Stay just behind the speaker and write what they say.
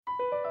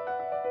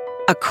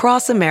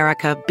Across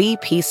America,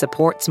 BP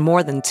supports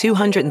more than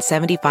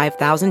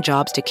 275,000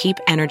 jobs to keep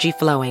energy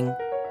flowing.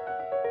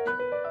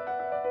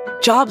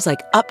 Jobs like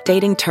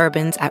updating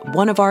turbines at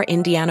one of our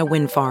Indiana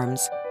wind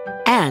farms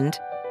and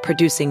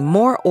producing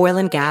more oil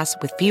and gas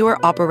with fewer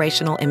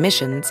operational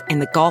emissions in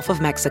the Gulf of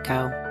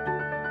Mexico.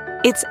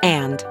 It's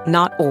and,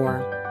 not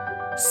or.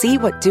 See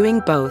what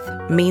doing both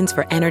means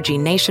for energy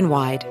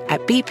nationwide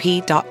at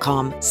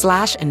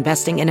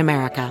bp.com/investing in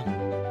America.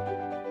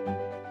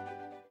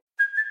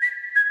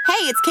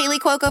 Hey, it's Kaylee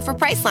Cuoco for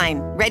Priceline.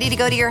 Ready to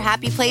go to your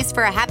happy place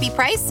for a happy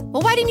price?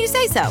 Well, why didn't you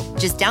say so?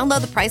 Just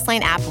download the Priceline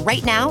app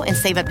right now and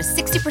save up to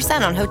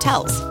 60% on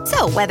hotels.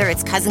 So whether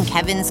it's Cousin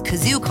Kevin's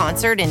Kazoo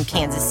Concert in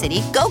Kansas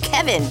City, go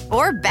Kevin,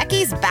 or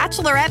Becky's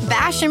Bachelorette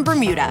Bash in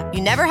Bermuda,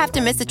 you never have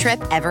to miss a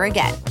trip ever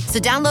again. So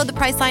download the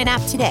Priceline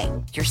app today.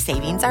 Your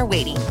savings are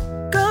waiting.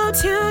 Go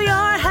to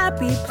your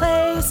happy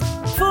place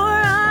for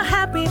a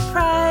happy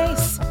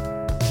price.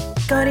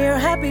 Go to your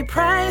happy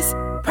price,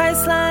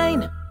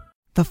 Priceline.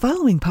 The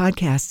following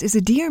podcast is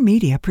a Dear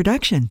Media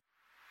production.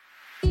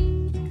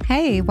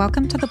 Hey,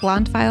 welcome to the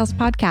Blonde Files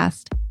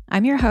podcast.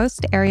 I'm your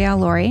host, Arielle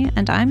Laurie,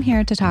 and I'm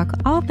here to talk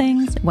all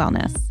things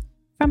wellness.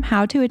 From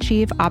how to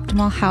achieve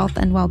optimal health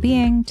and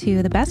well-being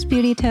to the best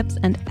beauty tips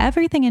and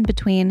everything in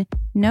between,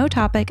 no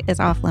topic is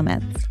off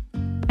limits.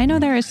 I know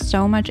there is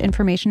so much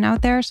information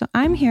out there, so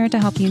I'm here to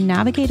help you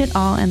navigate it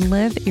all and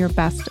live your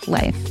best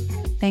life.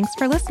 Thanks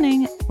for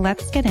listening.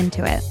 Let's get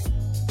into it.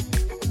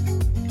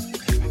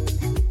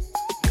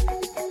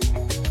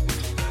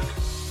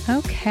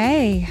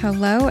 Okay,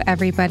 hello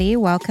everybody.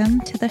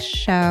 Welcome to the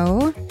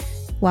show.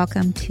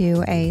 Welcome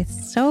to a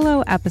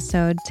solo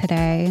episode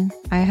today.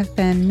 I have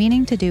been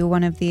meaning to do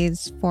one of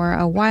these for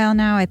a while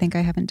now. I think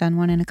I haven't done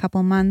one in a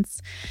couple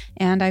months,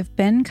 and I've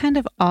been kind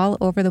of all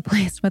over the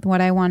place with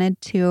what I wanted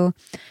to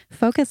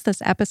focus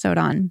this episode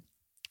on.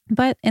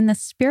 But in the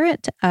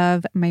spirit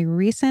of my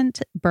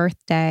recent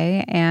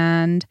birthday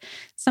and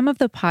some of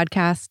the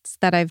podcasts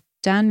that I've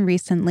done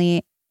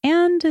recently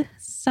and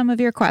some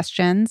of your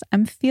questions,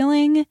 I'm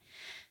feeling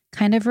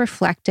kind of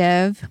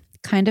reflective,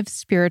 kind of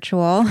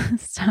spiritual.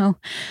 So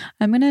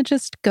I'm going to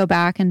just go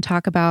back and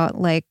talk about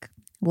like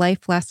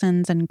life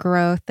lessons and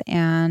growth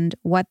and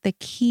what the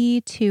key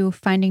to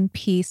finding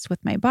peace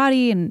with my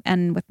body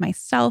and with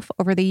myself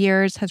over the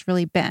years has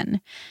really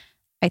been.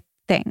 I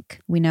think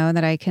we know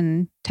that I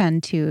can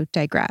tend to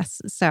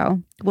digress,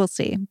 so we'll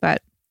see.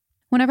 But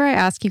whenever I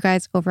ask you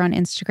guys over on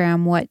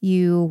Instagram what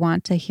you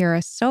want to hear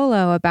a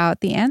solo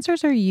about, the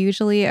answers are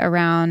usually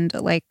around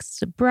like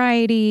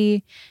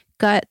sobriety,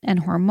 gut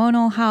and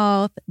hormonal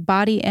health,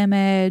 body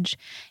image,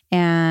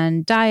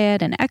 and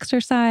diet and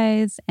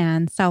exercise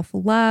and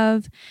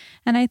self-love.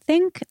 And I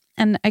think,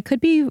 and I could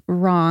be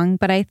wrong,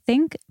 but I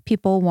think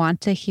people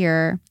want to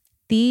hear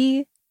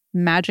the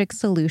magic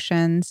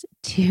solutions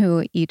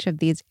to each of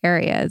these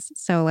areas.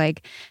 So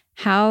like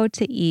how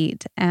to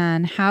eat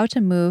and how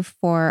to move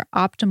for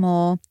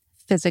optimal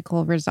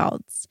physical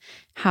results,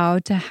 how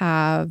to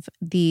have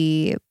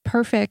the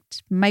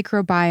perfect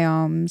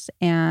microbiomes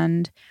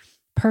and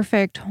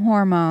perfect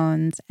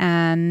hormones,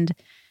 and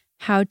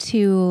how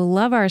to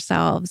love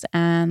ourselves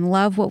and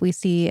love what we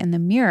see in the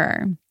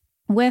mirror,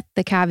 with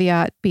the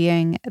caveat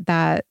being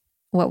that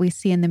what we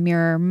see in the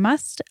mirror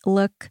must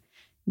look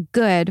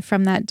good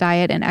from that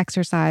diet and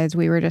exercise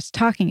we were just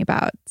talking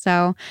about.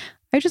 So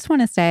I just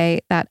want to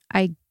say that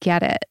I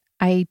get it.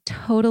 I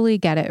totally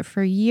get it.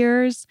 For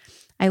years,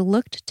 I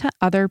looked to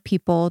other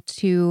people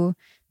to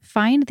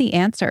find the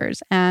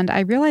answers. And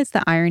I realized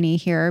the irony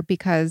here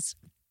because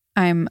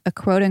I'm a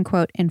quote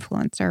unquote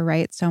influencer,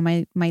 right? So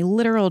my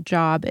literal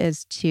job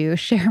is to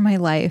share my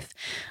life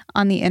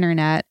on the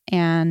internet,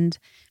 and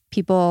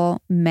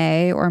people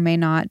may or may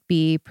not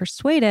be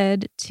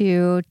persuaded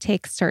to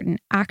take certain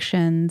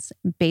actions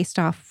based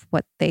off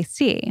what they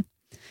see.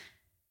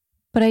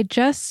 But I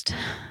just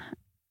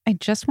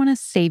want to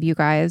save you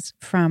guys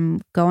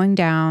from going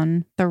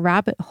down the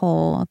rabbit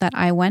hole that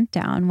I went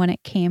down when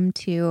it came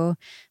to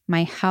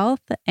my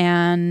health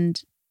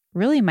and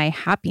really my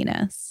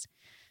happiness.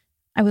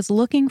 I was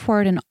looking for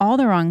it in all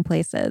the wrong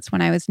places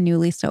when I was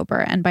newly sober.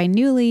 And by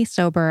newly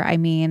sober, I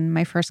mean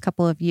my first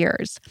couple of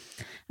years.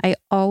 I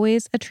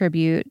always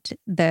attribute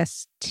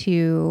this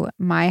to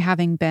my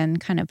having been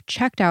kind of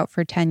checked out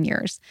for 10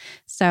 years.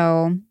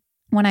 So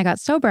when I got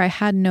sober, I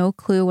had no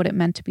clue what it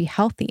meant to be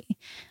healthy.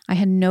 I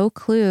had no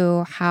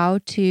clue how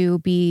to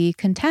be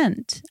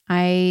content.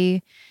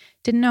 I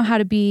didn't know how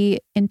to be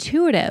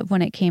intuitive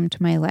when it came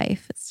to my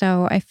life.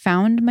 So I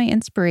found my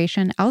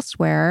inspiration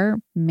elsewhere,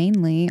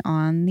 mainly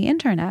on the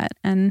internet.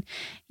 And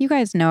you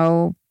guys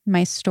know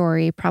my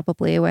story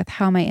probably with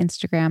how my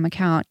Instagram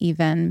account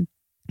even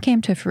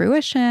came to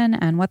fruition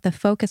and what the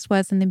focus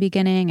was in the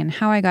beginning and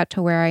how I got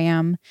to where I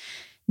am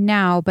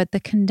now. But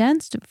the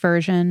condensed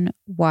version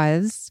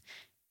was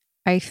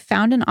I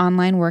found an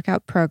online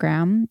workout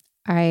program.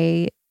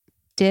 I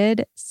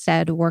did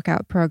said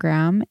workout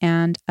program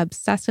and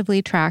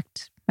obsessively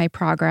tracked my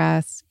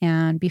progress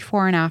and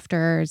before and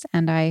afters,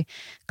 and I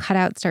cut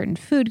out certain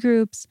food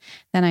groups.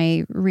 Then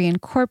I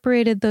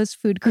reincorporated those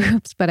food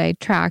groups, but I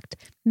tracked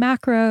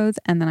macros,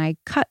 and then I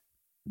cut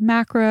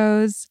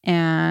macros,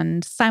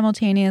 and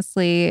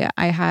simultaneously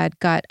I had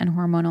gut and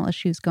hormonal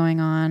issues going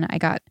on. I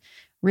got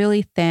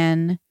really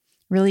thin,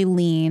 really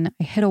lean.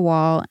 I hit a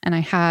wall and I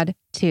had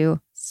to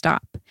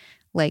stop,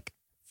 like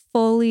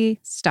fully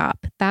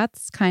stop.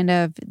 That's kind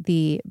of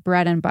the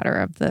bread and butter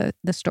of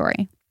the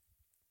story.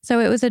 So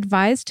it was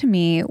advised to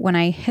me when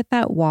I hit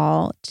that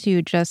wall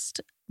to just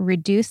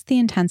reduce the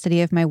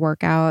intensity of my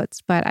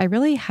workouts, but I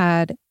really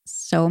had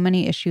so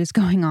many issues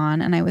going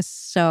on and I was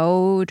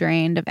so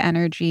drained of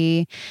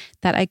energy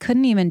that I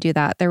couldn't even do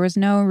that. There was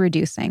no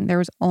reducing. There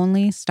was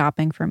only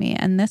stopping for me.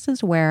 And this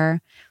is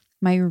where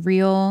my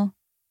real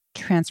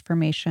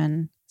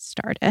transformation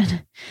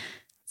started.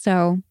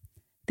 So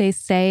they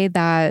say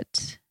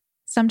that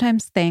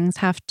sometimes things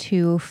have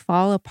to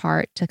fall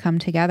apart to come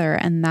together.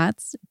 And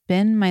that's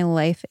been my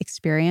life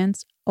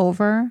experience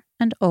over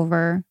and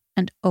over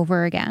and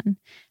over again.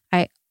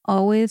 I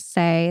always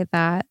say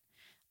that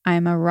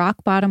I'm a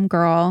rock bottom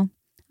girl.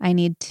 I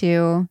need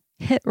to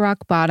hit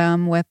rock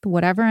bottom with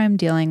whatever I'm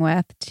dealing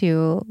with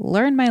to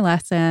learn my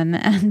lesson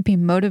and be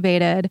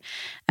motivated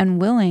and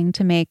willing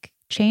to make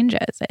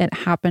changes. It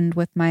happened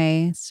with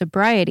my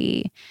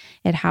sobriety.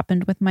 It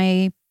happened with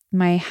my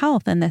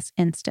health in this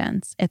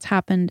instance. It's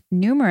happened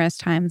numerous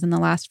times in the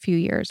last few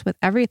years with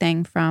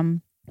everything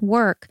from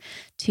work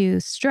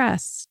to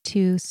stress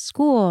to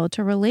school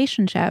to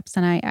relationships.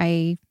 And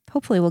I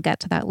hopefully will get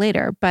to that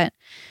later. But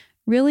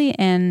really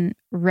in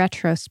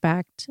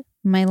retrospect,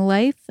 my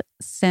life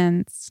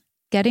since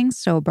getting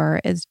sober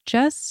is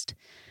just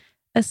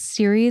a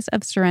series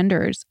of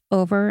surrenders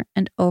over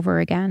and over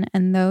again.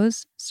 And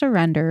those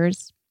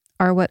surrenders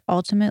are what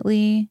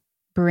ultimately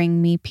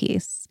bring me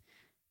peace.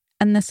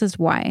 And this is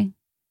why.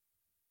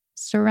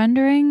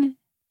 Surrendering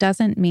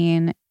doesn't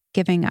mean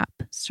giving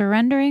up.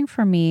 Surrendering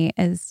for me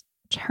is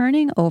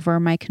turning over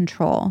my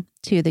control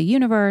to the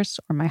universe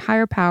or my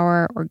higher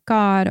power or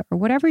God or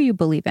whatever you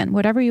believe in,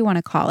 whatever you want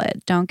to call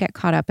it. Don't get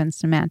caught up in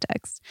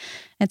semantics.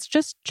 It's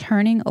just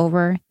turning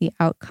over the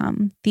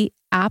outcome. The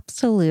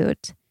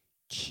absolute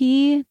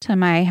key to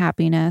my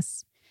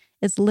happiness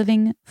is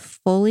living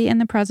fully in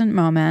the present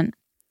moment,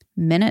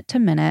 minute to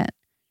minute,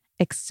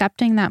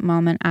 accepting that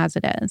moment as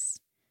it is.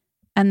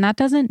 And that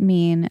doesn't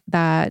mean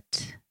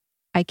that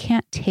I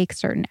can't take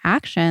certain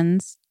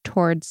actions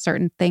towards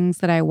certain things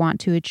that I want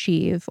to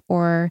achieve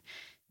or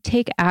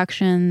take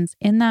actions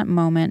in that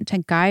moment to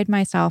guide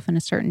myself in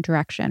a certain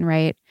direction,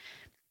 right?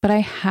 But I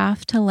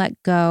have to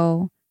let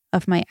go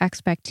of my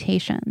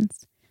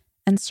expectations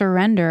and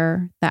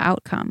surrender the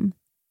outcome.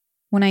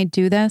 When I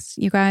do this,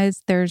 you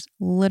guys, there's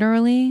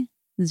literally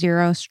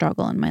zero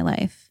struggle in my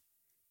life.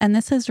 And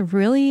this is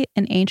really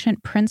an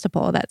ancient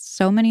principle that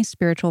so many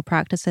spiritual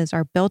practices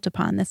are built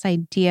upon, this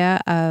idea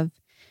of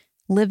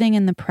living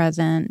in the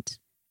present,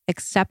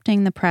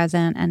 accepting the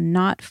present, and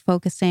not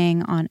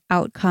focusing on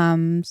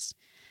outcomes.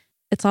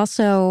 It's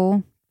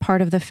also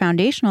part of the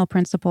foundational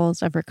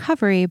principles of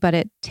recovery, but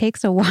it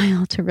takes a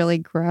while to really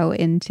grow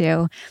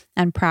into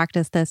and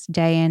practice this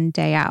day in,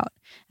 day out.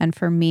 And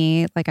for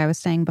me, like I was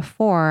saying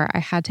before, I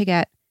had to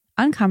get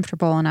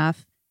uncomfortable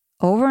enough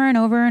over and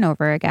over and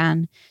over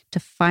again to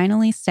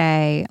finally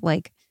say,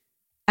 like,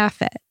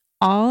 F it.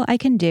 All I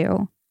can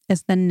do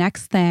is the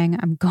next thing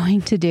I'm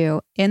going to do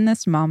in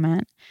this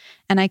moment.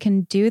 And I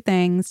can do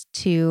things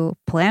to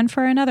plan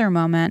for another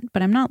moment,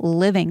 but I'm not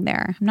living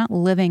there. I'm not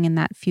living in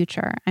that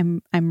future.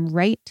 I'm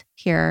right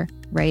here,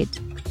 right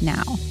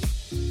now.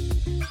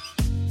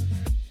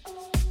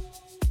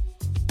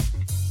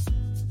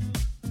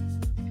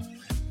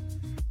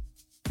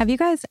 Have you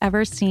guys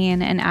ever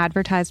seen an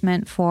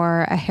advertisement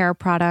for a hair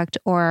product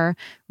or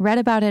read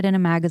about it in a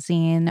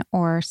magazine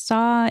or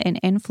saw an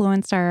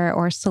influencer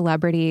or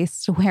celebrity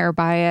swear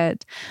by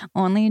it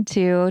only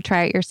to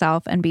try it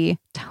yourself and be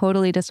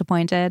totally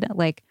disappointed?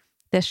 Like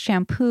this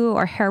shampoo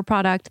or hair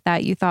product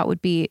that you thought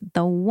would be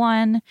the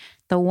one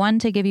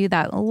to give you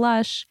that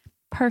lush,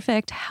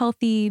 perfect,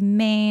 healthy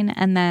mane,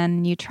 and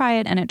then you try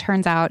it and it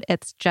turns out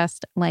it's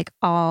just like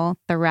all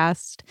the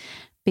rest.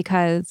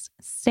 Because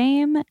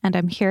same, and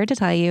I'm here to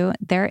tell you,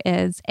 there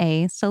is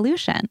a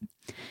solution.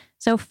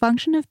 So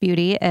Function of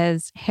Beauty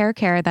is hair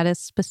care that is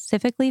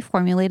specifically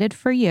formulated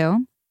for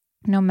you.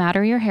 No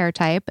matter your hair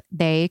type,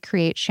 they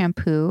create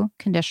shampoo,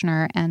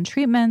 conditioner, and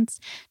treatments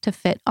to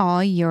fit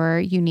all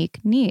your unique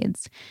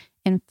needs.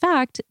 In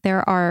fact,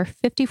 there are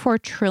 54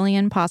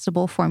 trillion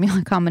possible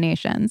formula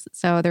combinations,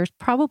 so there's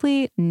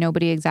probably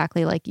nobody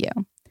exactly like you.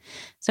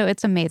 So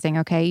it's amazing,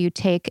 okay? You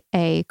take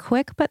a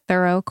quick but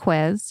thorough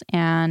quiz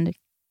and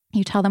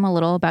you tell them a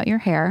little about your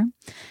hair.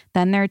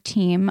 Then their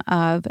team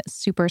of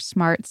super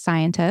smart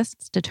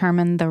scientists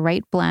determine the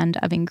right blend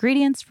of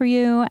ingredients for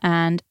you,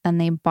 and then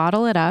they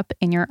bottle it up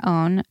in your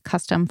own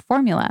custom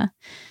formula.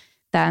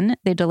 Then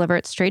they deliver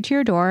it straight to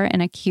your door in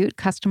a cute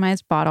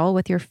customized bottle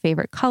with your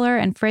favorite color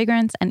and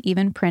fragrance, and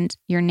even print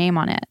your name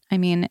on it. I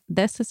mean,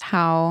 this is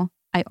how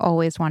I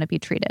always want to be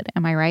treated.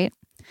 Am I right?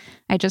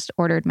 I just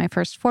ordered my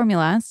first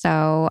formula,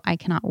 so I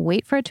cannot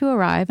wait for it to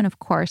arrive. And of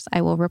course,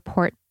 I will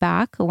report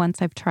back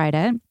once I've tried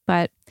it.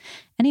 But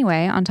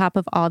anyway, on top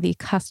of all the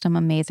custom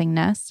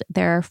amazingness,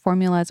 their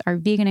formulas are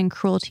vegan and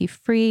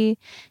cruelty-free.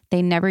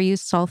 They never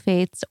use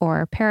sulfates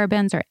or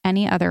parabens or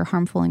any other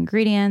harmful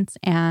ingredients.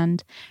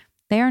 And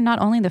they are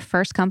not only the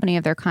first company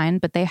of their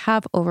kind, but they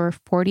have over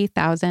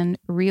 40,000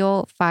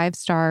 real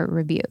 5-star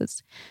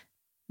reviews.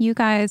 You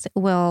guys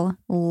will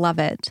love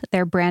it.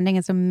 Their branding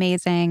is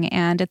amazing,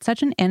 and it's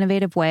such an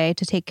innovative way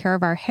to take care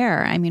of our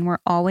hair. I mean, we're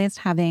always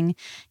having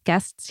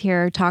guests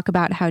here talk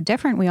about how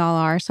different we all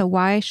are, so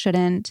why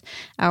shouldn't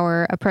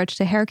our approach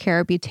to hair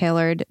care be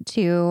tailored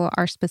to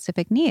our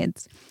specific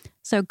needs?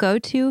 So go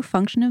to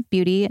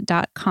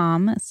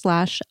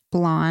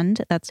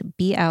functionofbeauty.com/blonde, that's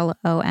BLONDE,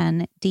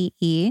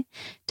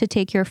 to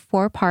take your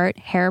 4-part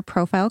hair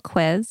profile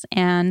quiz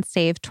and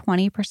save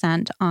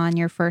 20% on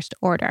your first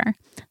order.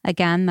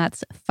 Again,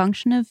 that's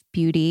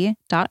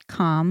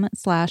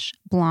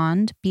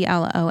functionofbeauty.com/blonde,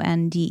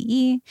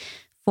 BLONDE,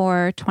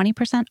 for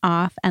 20%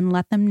 off, and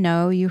let them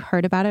know you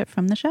heard about it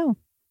from the show.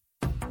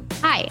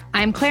 Hi,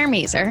 I'm Claire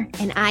Mazer.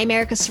 And I'm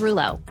Erica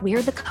Cerullo.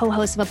 We're the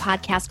co-hosts of a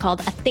podcast called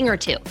A Thing or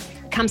Two.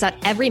 It comes out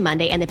every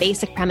Monday, and the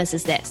basic premise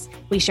is this.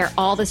 We share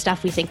all the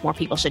stuff we think more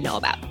people should know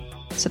about.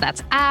 So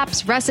that's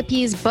apps,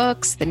 recipes,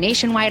 books, the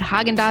nationwide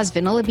Haagen-Dazs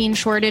vanilla bean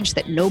shortage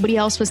that nobody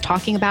else was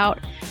talking about.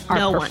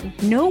 No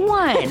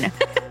one.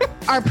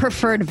 Our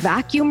preferred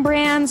vacuum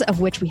brands, of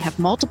which we have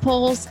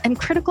multiples, and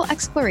critical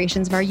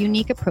explorations of our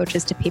unique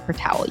approaches to paper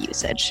towel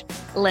usage.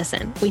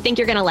 Listen, we think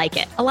you're going to like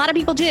it. A lot of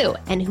people do.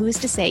 And who's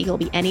to say you'll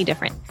be any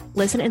different?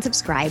 Listen and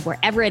subscribe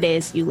wherever it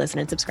is you listen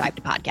and subscribe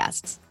to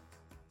podcasts.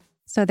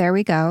 So there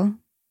we go.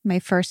 My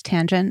first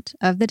tangent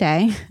of the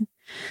day.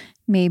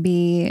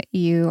 Maybe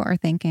you are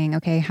thinking,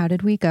 okay, how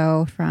did we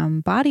go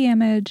from body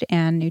image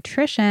and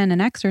nutrition and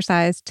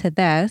exercise to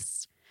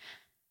this?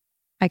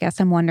 I guess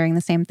I'm wondering the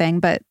same thing,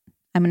 but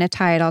I'm going to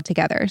tie it all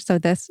together. So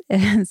this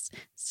is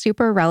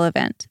super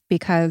relevant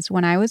because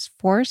when I was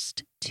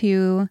forced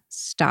to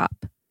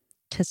stop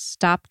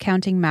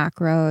counting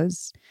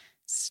macros,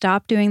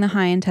 stop doing the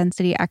high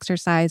intensity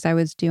exercise I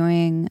was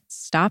doing,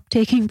 stop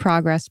taking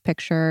progress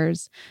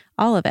pictures,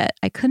 all of it,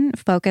 I couldn't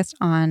focus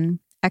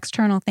on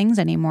external things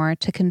anymore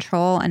to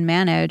control and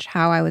manage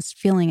how I was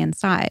feeling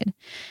inside.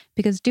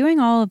 Because doing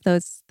all of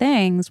those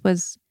things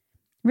was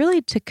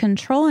really to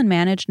control and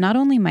manage not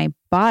only my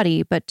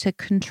body, but to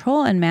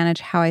control and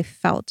manage how I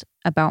felt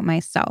about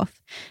myself.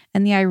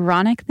 And the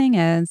ironic thing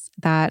is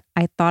that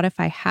I thought if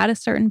I had a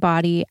certain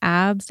body,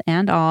 abs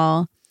and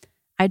all,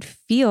 I'd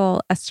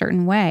feel a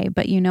certain way.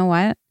 But you know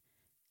what?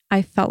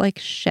 I felt like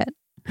shit.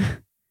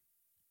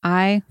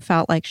 I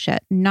felt like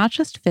shit, not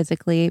just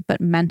physically,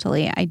 but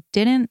mentally. I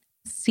didn't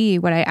see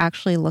what I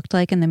actually looked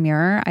like in the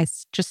mirror. I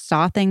just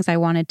saw things I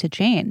wanted to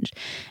change.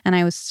 And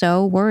I was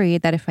so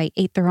worried that if I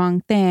ate the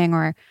wrong thing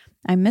or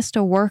I missed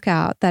a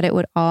workout, that it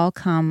would all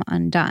come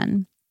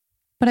undone.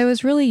 But I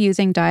was really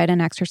using diet and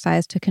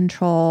exercise to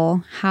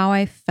control how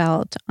I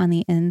felt on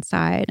the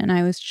inside. And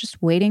I was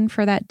just waiting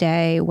for that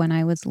day when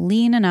I was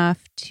lean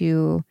enough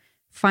to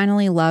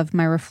finally love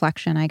my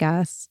reflection, I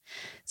guess.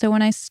 So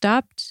when I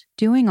stopped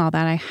doing all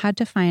that, I had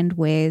to find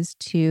ways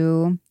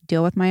to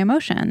deal with my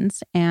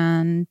emotions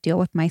and deal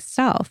with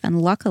myself.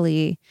 And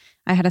luckily,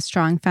 I had a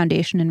strong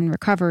foundation in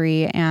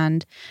recovery,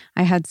 and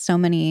I had so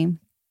many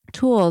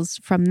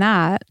tools from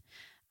that,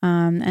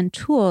 and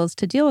tools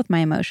to deal with my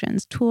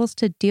emotions, tools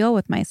to deal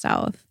with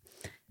myself.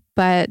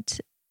 But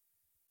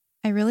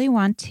I really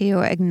want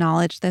to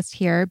acknowledge this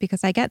here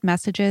because I get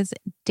messages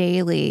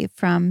daily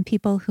from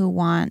people who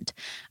want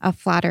a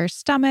flatter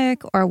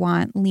stomach or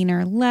want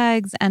leaner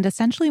legs and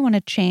essentially want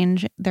to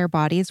change their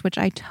bodies, which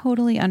I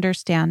totally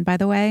understand, by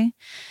the way.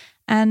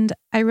 And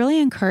I really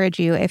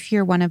encourage you, if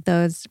you're one of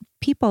those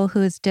people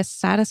who is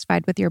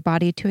dissatisfied with your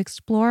body, to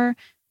explore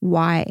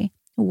why.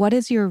 What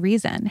is your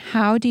reason?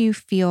 How do you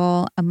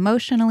feel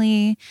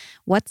emotionally?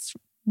 What's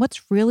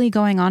really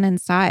going on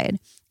inside?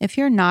 If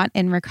you're not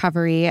in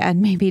recovery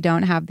and maybe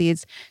don't have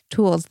these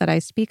tools that I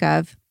speak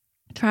of,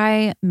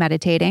 try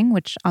meditating,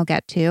 which I'll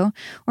get to,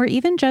 or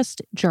even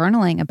just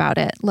journaling about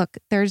it. Look,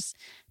 there's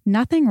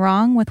nothing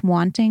wrong with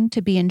wanting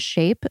to be in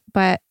shape,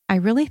 but I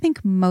really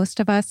think most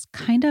of us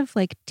kind of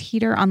like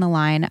teeter on the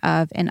line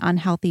of an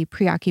unhealthy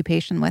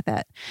preoccupation with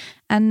it.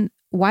 And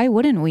why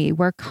wouldn't we?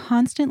 We're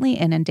constantly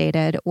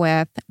inundated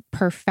with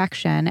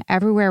perfection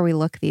everywhere we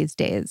look these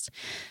days.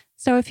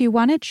 So if you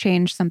want to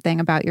change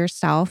something about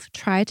yourself,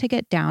 try to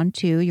get down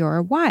to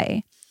your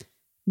why.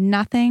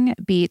 Nothing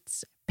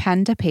beats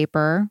pen to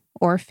paper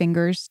or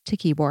fingers to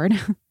keyboard.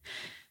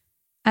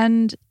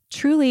 And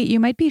truly, you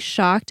might be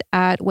shocked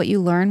at what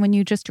you learn when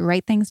you just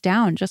write things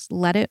down. Just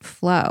let it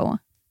flow.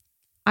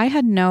 I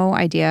had no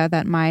idea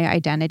that my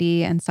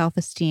identity and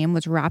self-esteem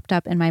was wrapped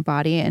up in my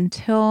body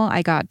until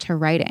I got to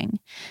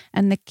writing.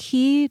 And the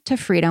key to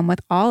freedom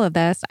with all of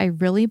this, I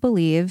really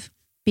believe,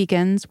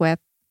 begins with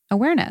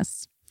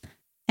awareness.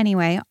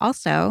 Anyway,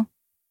 also,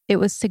 it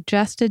was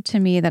suggested to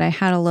me that I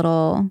had a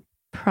little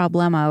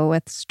problema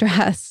with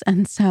stress.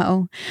 And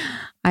so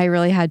I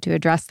really had to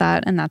address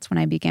that. And that's when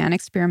I began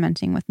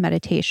experimenting with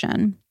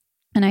meditation.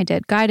 And I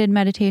did guided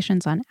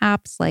meditations on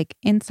apps like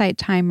Insight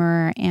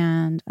Timer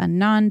and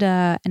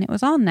Ananda. And it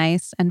was all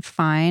nice and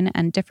fine.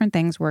 And different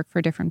things work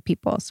for different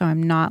people. So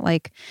I'm not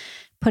like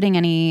putting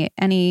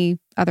any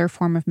other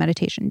form of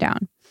meditation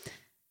down.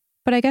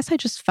 But I guess I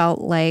just felt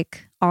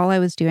like all I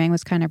was doing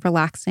was kind of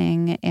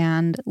relaxing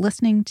and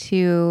listening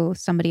to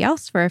somebody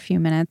else for a few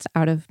minutes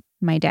out of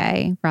my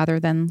day rather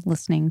than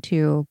listening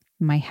to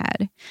my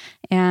head.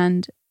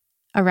 And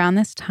around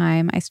this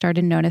time, I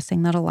started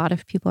noticing that a lot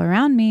of people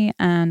around me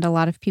and a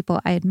lot of people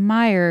I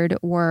admired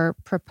were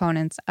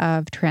proponents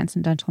of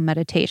transcendental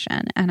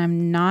meditation. And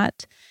I'm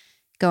not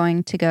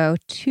going to go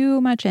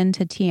too much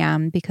into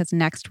TM because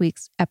next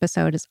week's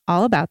episode is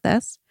all about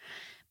this,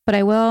 but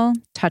I will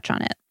touch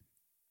on it.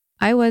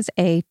 I was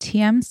a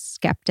TM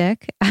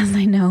skeptic, as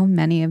I know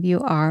many of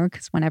you are,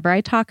 because whenever I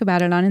talk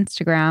about it on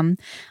Instagram,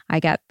 I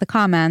get the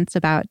comments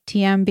about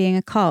TM being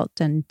a cult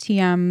and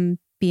TM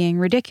being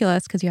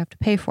ridiculous because you have to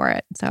pay for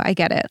it. So I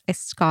get it. I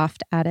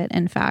scoffed at it,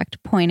 in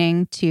fact,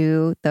 pointing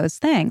to those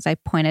things. I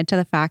pointed to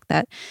the fact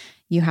that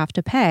you have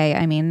to pay.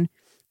 I mean,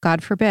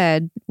 God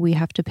forbid we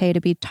have to pay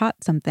to be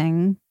taught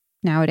something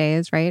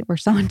nowadays, right? We're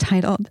so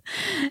entitled.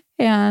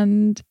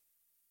 And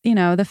you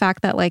know, the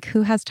fact that like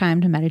who has time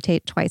to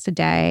meditate twice a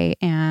day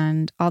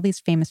and all these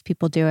famous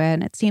people do it.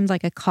 And it seems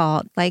like a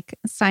cult, like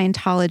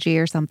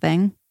Scientology or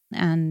something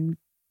and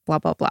blah,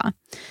 blah, blah.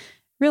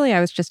 Really,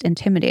 I was just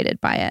intimidated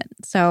by it.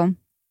 So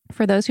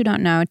for those who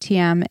don't know,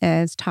 TM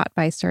is taught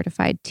by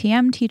certified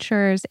TM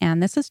teachers,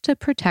 and this is to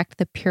protect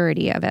the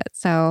purity of it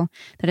so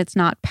that it's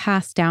not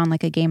passed down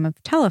like a game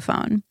of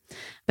telephone.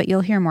 But you'll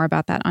hear more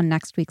about that on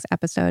next week's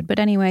episode. But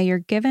anyway, you're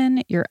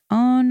given your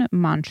own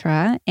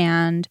mantra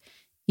and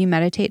you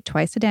meditate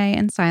twice a day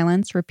in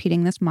silence,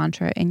 repeating this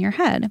mantra in your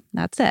head.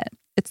 That's it.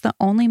 It's the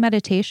only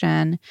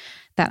meditation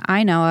that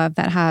I know of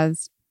that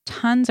has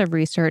tons of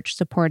research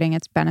supporting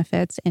its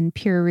benefits in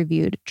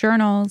peer-reviewed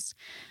journals.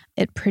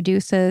 It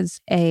produces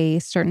a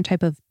certain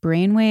type of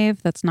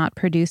brainwave that's not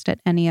produced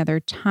at any other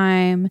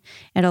time.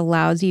 It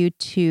allows you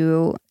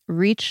to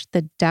reach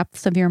the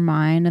depths of your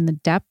mind and the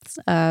depths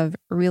of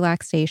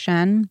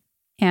relaxation.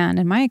 And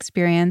in my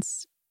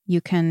experience,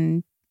 you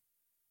can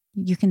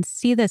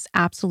see this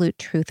absolute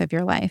truth of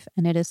your life,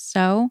 and it is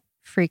so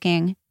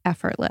freaking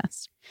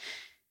effortless.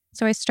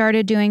 So I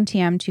started doing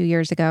TM 2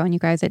 years ago, and you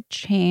guys, it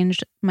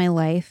changed my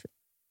life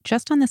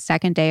just on the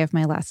second day of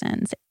my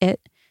lessons.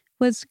 It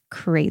was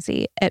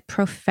crazy. It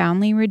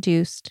profoundly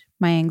reduced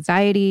my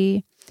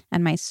anxiety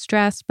and my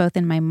stress, both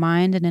in my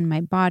mind and in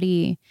my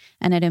body,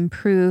 and it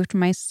improved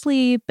my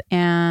sleep,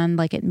 and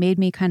like it made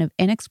me kind of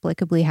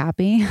inexplicably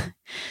happy.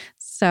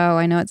 So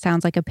I know it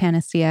sounds like a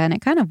panacea, and it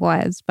kind of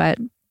was, but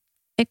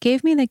it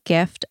gave me the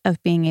gift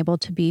of being able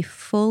to be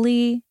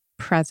fully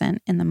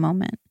present in the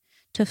moment,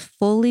 to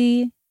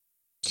fully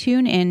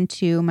tune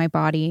into my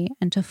body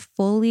and to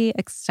fully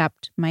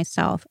accept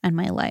myself and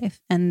my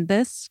life. And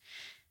this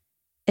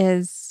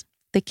is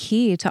the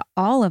key to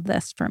all of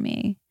this for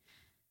me.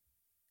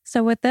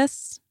 So with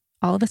this,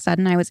 all of a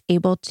sudden, I was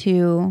able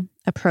to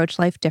approach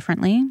life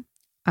differently.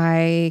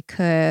 I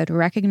could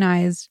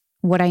recognize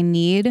what I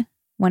need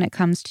when it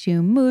comes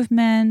to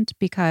movement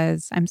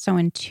because I'm so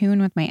in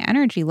tune with my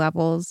energy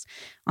levels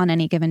on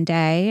any given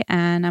day.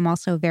 And I'm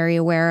also very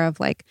aware of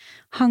like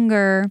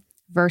hunger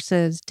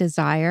versus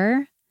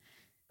desire.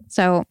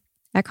 So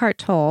Eckhart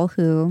Tolle,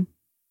 who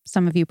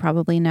some of you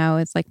probably know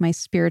is like my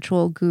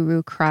spiritual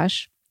guru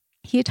crush,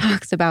 he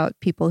talks about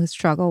people who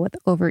struggle with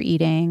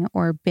overeating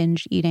or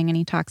binge eating, and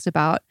he talks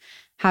about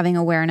having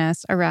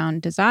awareness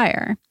around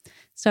desire.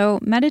 So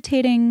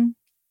meditating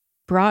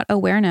brought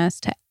awareness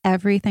to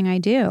everything I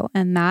do,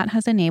 and that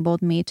has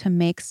enabled me to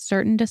make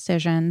certain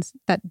decisions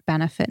that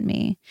benefit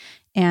me.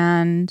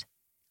 And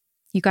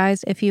you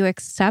guys, if you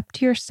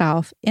accept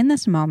yourself in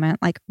this moment,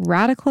 like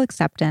radical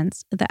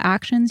acceptance, the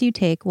actions you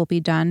take will be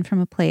done from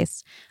a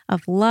place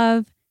of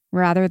love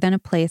rather than a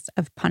place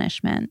of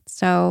punishment.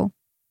 So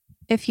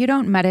if you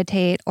don't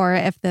meditate, or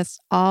if this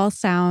all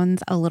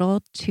sounds a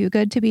little too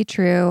good to be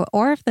true,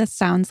 or if this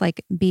sounds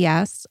like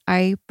BS,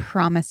 I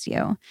promise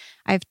you,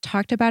 I've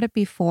talked about it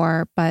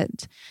before,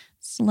 but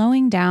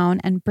slowing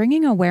down and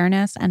bringing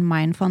awareness and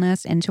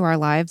mindfulness into our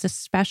lives,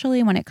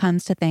 especially when it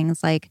comes to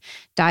things like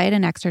diet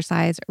and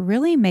exercise,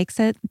 really makes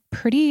it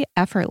pretty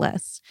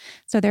effortless.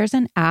 So there's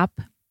an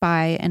app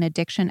by an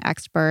addiction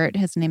expert.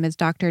 His name is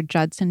Dr.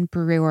 Judson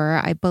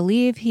Brewer. I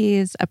believe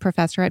he's a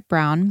professor at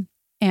Brown,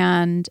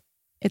 and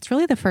it's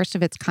really the first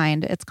of its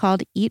kind. It's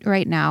called Eat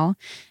Right Now,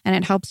 and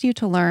it helps you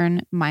to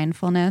learn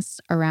mindfulness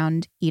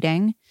around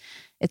eating.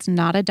 It's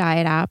not a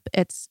diet app.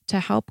 It's to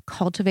help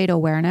cultivate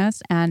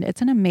awareness, and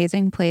it's an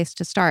amazing place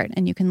to start.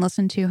 And you can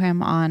listen to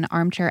him on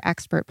Armchair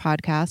Expert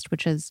podcast,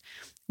 which is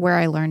where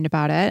I learned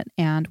about it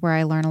and where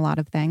I learn a lot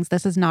of things.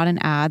 This is not an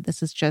ad.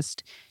 This is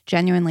just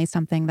genuinely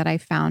something that I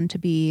found to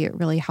be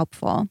really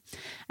helpful.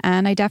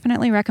 And I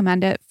definitely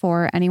recommend it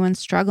for anyone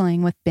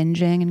struggling with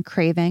binging and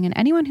craving and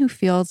anyone who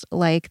feels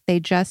like they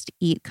just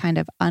eat kind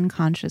of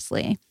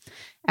unconsciously.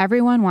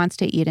 Everyone wants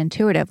to eat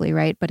intuitively,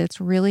 right? But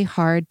it's really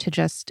hard to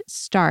just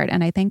start.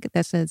 And I think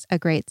this is a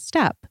great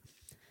step.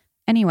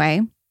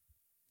 Anyway,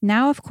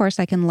 now, of course,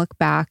 I can look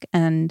back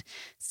and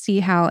see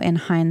how in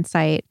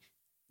hindsight,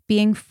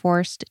 being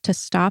forced to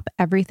stop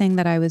everything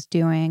that I was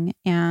doing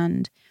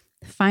and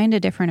find a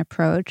different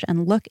approach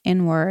and look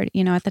inward,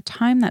 at the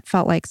time that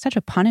felt like such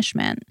a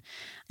punishment.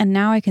 And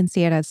now I can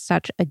see it as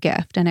such a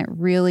gift. And it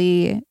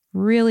really,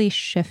 really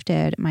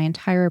shifted my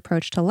entire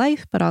approach to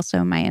life, but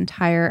also my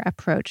entire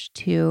approach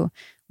to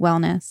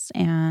wellness.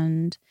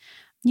 And,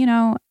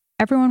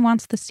 everyone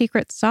wants the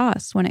secret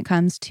sauce when it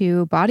comes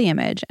to body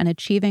image and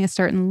achieving a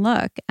certain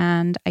look.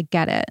 And I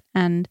get it.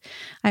 And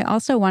I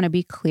also want to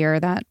be clear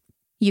that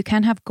you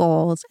can have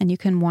goals and you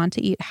can want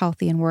to eat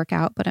healthy and work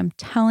out, but I'm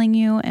telling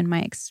you, in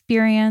my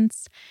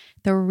experience,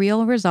 the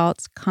real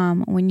results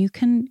come when you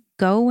can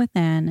go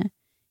within,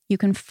 you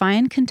can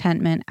find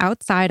contentment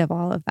outside of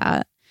all of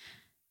that.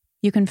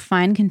 You can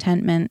find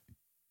contentment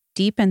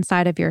deep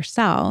inside of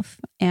yourself,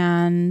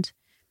 and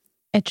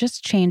it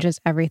just changes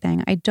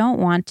everything. I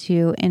don't want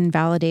to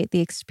invalidate the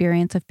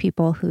experience of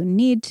people who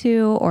need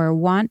to or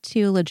want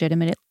to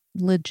legitimately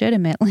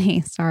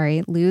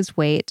lose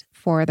weight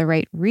for the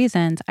right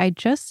reasons. I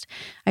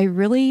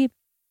really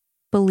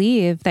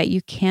believe that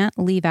you can't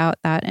leave out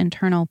that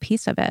internal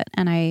piece of it.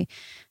 And I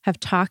have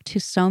talked to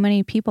so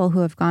many people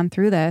who have gone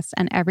through this,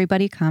 and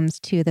everybody comes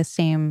to the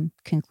same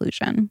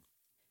conclusion.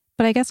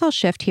 But I guess I'll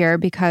shift here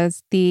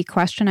because the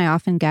question I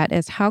often get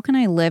is, how can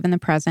I live in the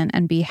present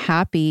and be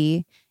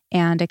happy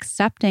and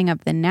accepting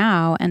of the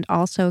now and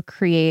also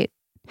create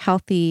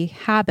healthy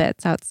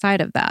habits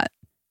outside of that?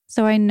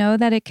 So I know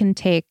that it can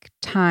take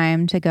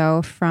time to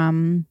go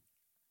from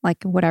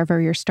whatever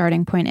your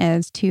starting point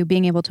is to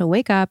being able to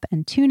wake up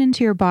and tune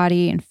into your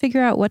body and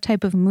figure out what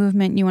type of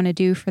movement you want to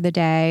do for the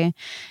day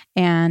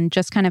and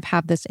just kind of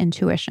have this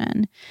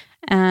intuition.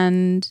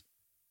 And,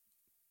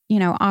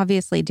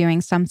 obviously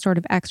doing some sort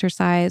of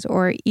exercise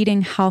or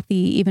eating healthy,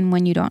 even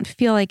when you don't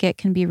feel like it,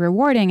 can be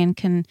rewarding and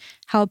can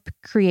help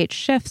create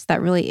shifts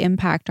that really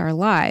impact our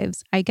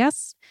lives. I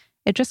guess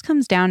it just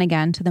comes down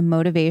again to the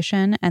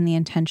motivation and the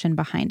intention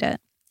behind it.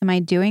 Am I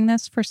doing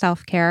this for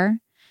self-care?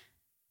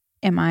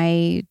 Am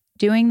I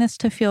doing this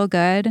to feel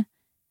good?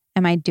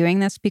 Am I doing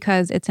this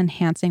because it's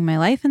enhancing my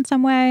life in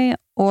some way?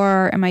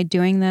 Or am I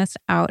doing this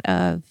out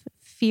of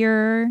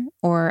fear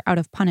or out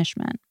of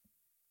punishment?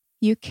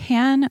 You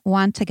can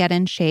want to get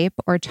in shape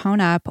or tone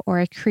up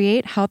or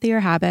create healthier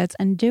habits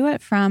and do it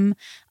from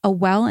a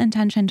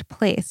well-intentioned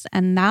place.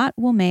 And that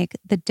will make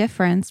the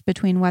difference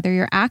between whether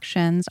your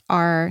actions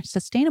are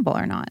sustainable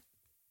or not.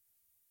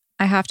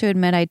 I have to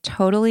admit, I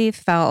totally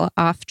fell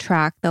off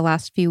track the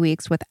last few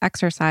weeks with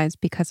exercise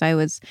because I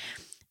was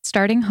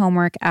starting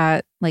homework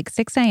at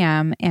 6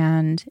 a.m.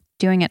 and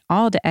doing it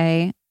all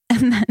day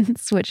and then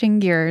switching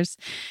gears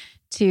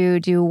to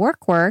do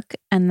work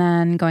and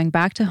then going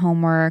back to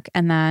homework,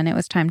 and then it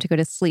was time to go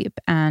to sleep.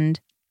 And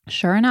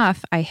sure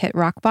enough, I hit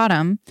rock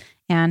bottom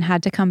and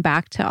had to come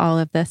back to all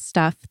of this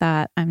stuff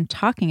that I'm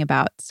talking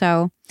about.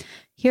 So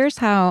here's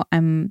how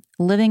I'm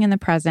living in the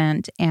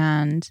present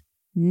and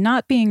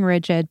not being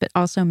rigid, but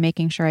also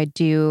making sure I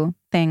do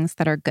things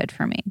that are good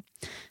for me.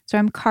 So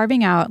I'm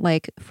carving out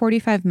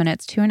 45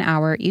 minutes to an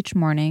hour each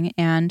morning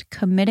and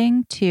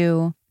committing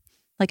to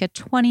a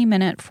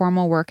 20-minute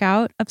formal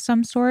workout of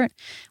some sort,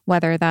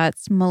 whether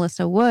that's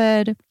Melissa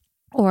Wood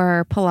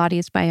or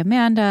Pilates by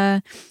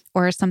Amanda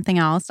or something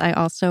else. I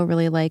also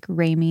really like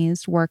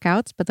Ramey's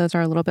workouts, but those are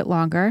a little bit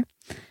longer.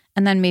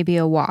 And then maybe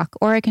a walk,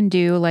 or I can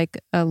do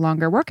a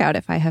longer workout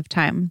if I have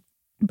time.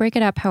 Break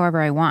it up however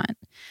I want.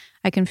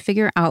 I can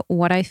figure out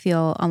what I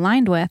feel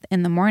aligned with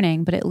in the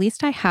morning, but at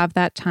least I have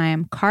that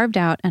time carved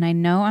out and I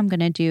know I'm going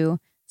to do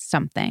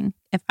something.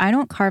 If I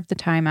don't carve the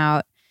time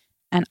out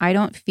and I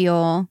don't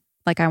feel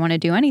like I want to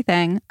do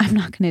anything, I'm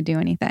not going to do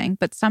anything.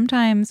 But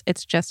sometimes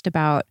it's just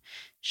about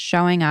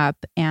showing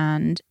up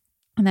and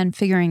then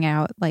figuring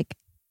out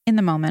in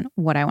the moment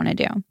what I want to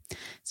do.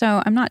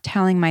 So I'm not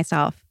telling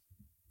myself,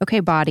 okay,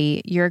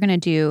 body, you're going to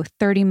do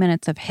 30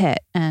 minutes of HIIT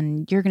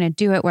and you're going to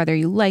do it whether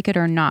you like it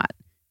or not.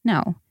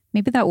 No,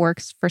 maybe that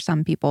works for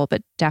some people,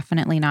 but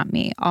definitely not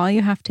me. All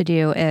you have to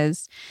do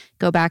is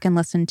go back and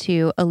listen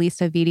to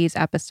Alisa Vitti's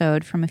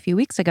episode from a few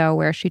weeks ago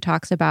where she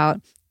talks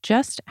about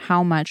just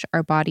how much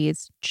our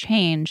bodies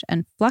change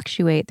and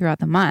fluctuate throughout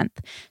the month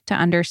to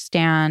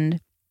understand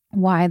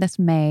why this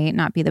may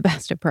not be the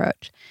best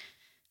approach.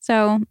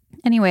 So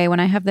anyway, when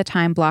I have the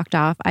time blocked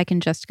off, I can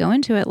just go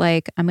into it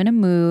I'm going to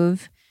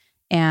move.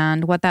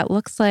 And what that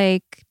looks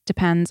like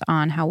depends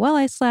on how well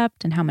I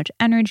slept and how much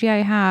energy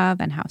I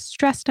have and how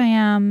stressed I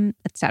am,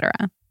 etc.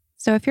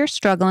 So if you're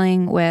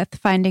struggling with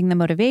finding the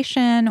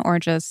motivation or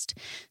just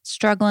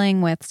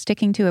struggling with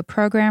sticking to a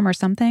program or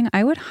something,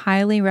 I would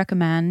highly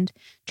recommend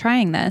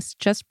trying this.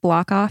 Just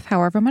block off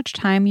however much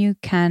time you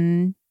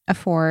can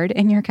afford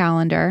in your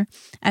calendar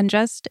and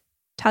just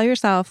tell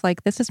yourself,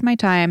 like, this is my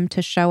time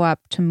to show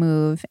up, to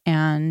move,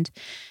 and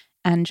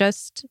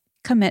just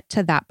commit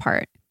to that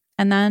part.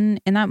 And then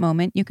in that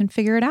moment, you can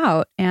figure it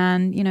out.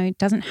 And, it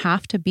doesn't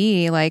have to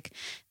be like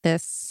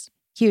this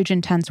huge,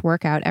 intense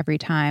workout every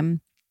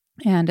time.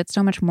 And it's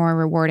so much more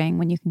rewarding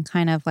when you can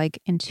kind of like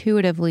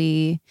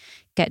intuitively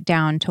get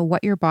down to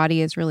what your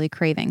body is really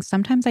craving.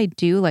 Sometimes I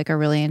do like a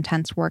really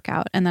intense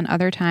workout. And then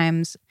other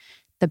times,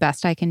 the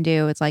best I can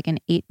do is like an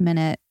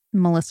 8-minute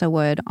Melissa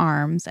Wood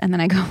arms. And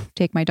then I go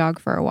take my dog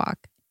for a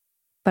walk.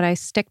 But I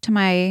stick to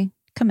my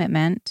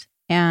commitment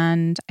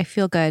and I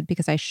feel good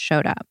because I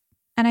showed up.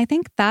 And I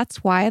think that's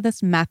why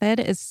this method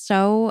is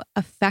so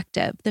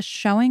effective. The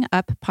showing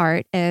up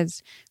part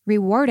is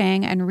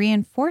rewarding and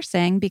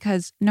reinforcing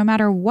because no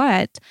matter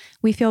what,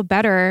 we feel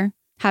better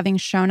having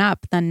shown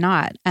up than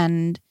not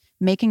and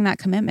making that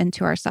commitment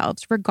to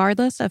ourselves,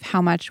 regardless of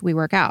how much we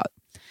work out.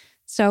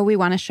 So we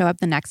want to show up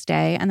the next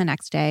day and the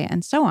next day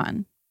and so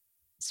on.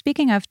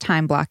 Speaking of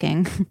time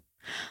blocking,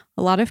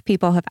 a lot of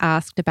people have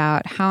asked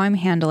about how I'm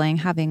handling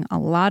having a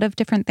lot of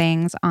different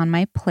things on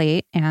my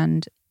plate.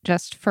 And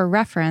just for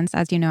reference,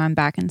 as you know, I'm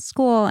back in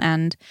school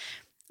and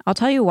I'll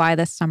tell you why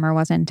this summer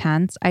was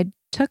intense. I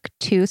took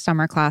 2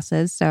 summer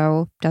classes,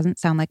 so doesn't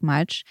sound like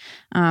much,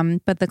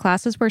 but the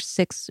classes were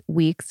 6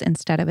 weeks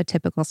instead of a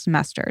typical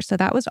semester. So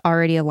that was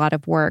already a lot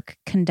of work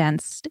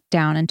condensed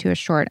down into a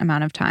short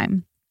amount of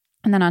time.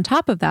 And then on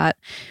top of that,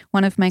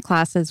 one of my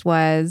classes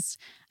was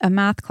a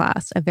math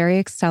class, a very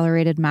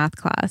accelerated math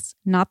class.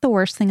 Not the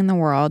worst thing in the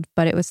world,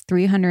 but it was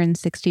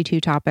 362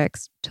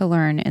 topics to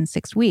learn in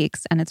 6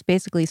 weeks. And it's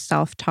basically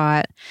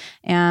self-taught.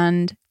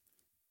 And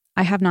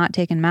I have not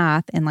taken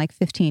math in like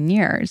 15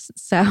 years.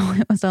 So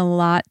it was a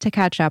lot to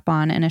catch up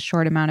on in a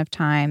short amount of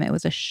time. It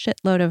was a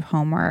shitload of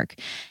homework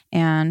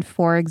and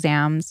 4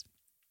 exams.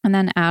 And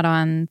then add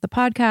on the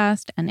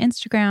podcast and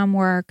Instagram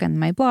work and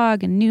my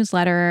blog and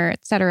newsletter,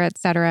 et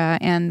cetera,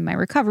 and my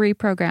recovery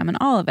program and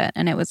all of it.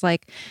 And it was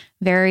like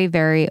very,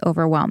 very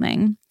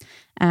overwhelming.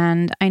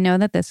 And I know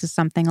that this is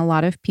something a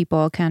lot of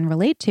people can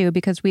relate to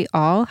because we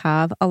all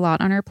have a lot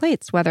on our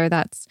plates, whether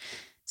that's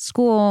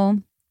school,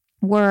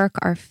 work,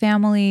 our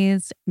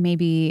families,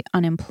 maybe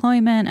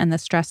unemployment and the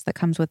stress that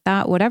comes with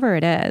that, whatever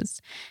it is.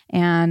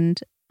 And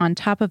on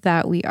top of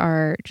that, we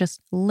are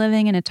just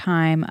living in a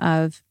time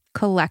of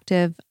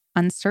collective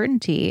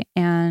uncertainty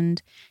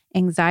and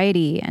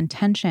anxiety and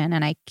tension.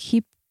 And I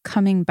keep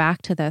coming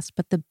back to this,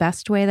 but the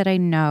best way that I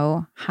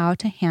know how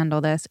to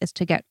handle this is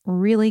to get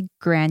really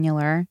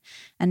granular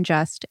and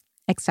just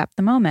accept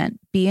the moment,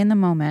 be in the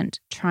moment,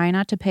 try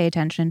not to pay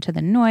attention to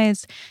the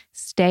noise,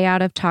 stay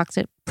out of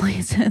toxic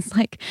places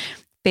like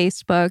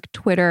Facebook,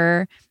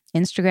 Twitter,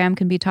 Instagram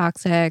can be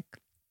toxic.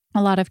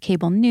 A lot of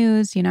cable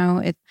news,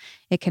 it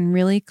can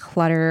really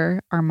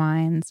clutter our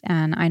minds.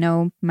 And I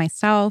know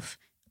myself,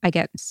 I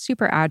get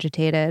super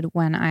agitated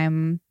when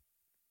I'm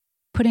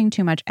putting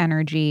too much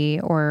energy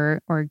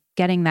or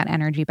getting that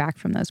energy back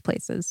from those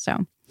places.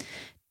 So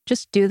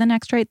just do the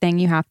next right thing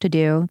you have to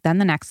do, then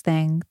the next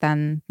thing,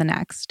 then the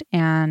next.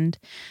 And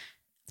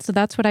so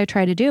that's what I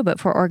try to do. But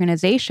for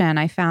organization,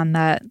 I found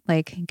that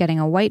like getting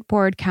a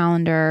whiteboard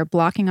calendar,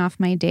 blocking off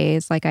my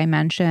days, like I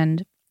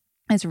mentioned,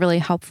 is really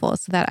helpful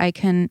so that I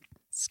can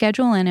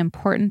schedule in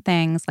important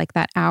things like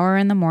that hour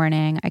in the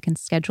morning. I can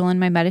schedule in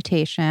my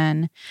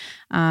meditation,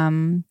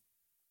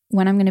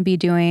 when I'm going to be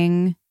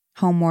doing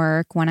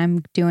homework, when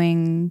I'm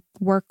doing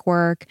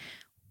work.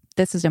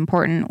 This is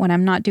important. When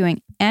I'm not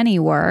doing any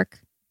work,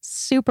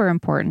 super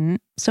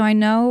important. So I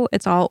know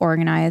it's all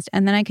organized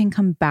and then I can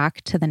come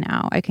back to the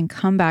now. I can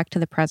come back to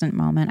the present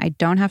moment. I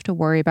don't have to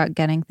worry about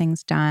getting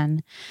things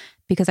done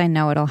because I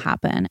know it'll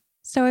happen.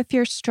 So if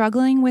you're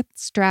struggling with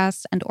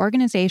stress and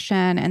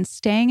organization and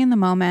staying in the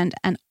moment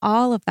and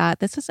all of that,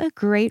 this is a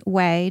great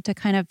way to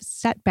kind of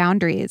set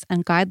boundaries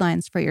and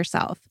guidelines for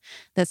yourself,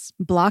 this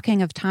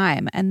blocking of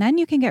time. And then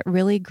you can get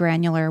really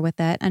granular with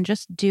it and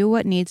just do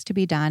what needs to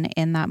be done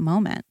in that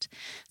moment.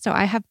 So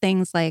I have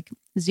things like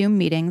Zoom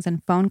meetings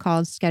and phone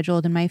calls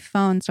scheduled in my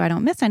phone so I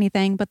don't miss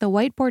anything. But the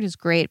whiteboard is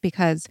great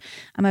because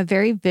I'm a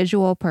very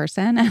visual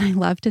person and I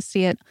love to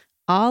see it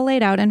all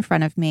laid out in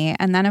front of me.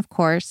 And then, of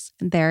course,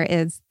 there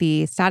is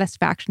the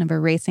satisfaction of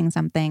erasing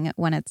something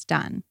when it's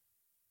done.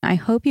 I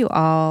hope you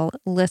all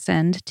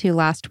listened to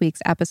last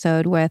week's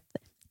episode with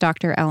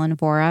Dr. Ellen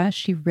Vora.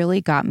 She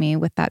really got me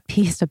with that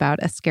piece about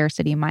a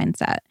scarcity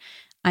mindset.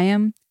 I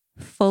am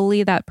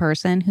fully that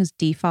person whose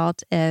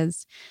default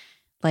is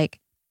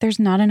like, there's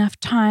not enough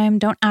time.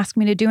 Don't ask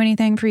me to do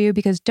anything for you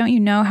because don't you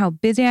know how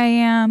busy I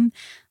am?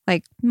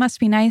 Like, must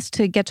be nice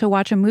to get to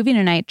watch a movie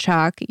tonight,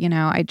 Chuck.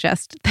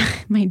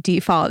 My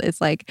default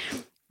is like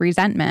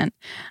resentment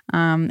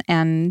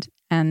and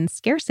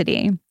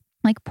scarcity.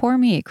 Like, poor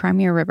me, cry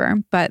me a river.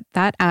 But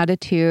that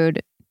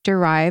attitude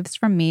derives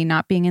from me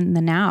not being in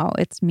the now.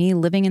 It's me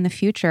living in the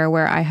future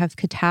where I have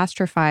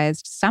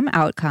catastrophized some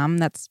outcome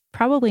that's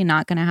probably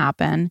not going to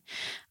happen.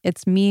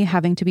 It's me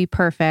having to be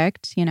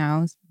perfect,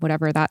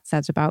 whatever that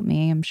says about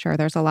me. I'm sure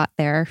there's a lot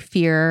there.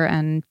 Fear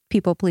and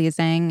people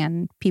pleasing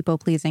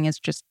is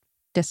just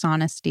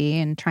dishonesty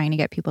and trying to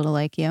get people to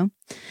like you.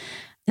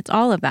 It's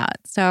all of that.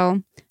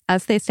 So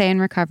as they say in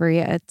recovery,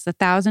 it's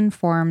 1,000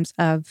 forms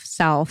of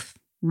self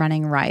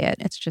running riot.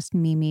 It's just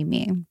me, me,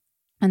 me.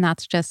 And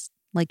that's just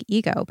like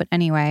ego. But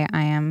anyway,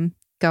 I am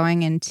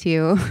going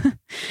into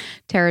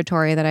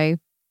territory that I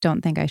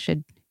don't think I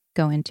should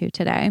go into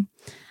today.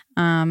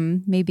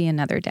 Maybe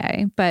another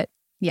day. But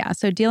yeah,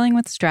 so dealing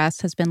with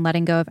stress has been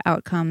letting go of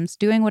outcomes,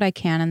 doing what I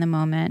can in the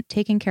moment,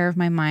 taking care of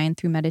my mind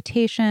through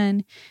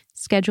meditation,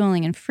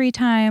 scheduling in free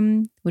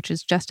time, which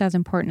is just as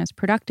important as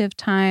productive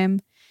time,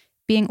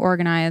 being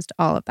organized,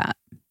 all of that.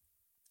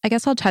 I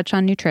guess I'll touch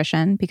on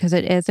nutrition because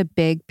it is a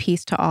big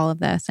piece to all of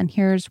this. And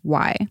here's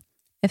why.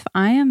 If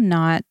I am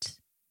not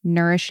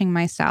nourishing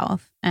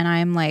myself and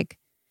I'm like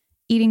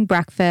eating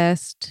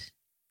breakfast,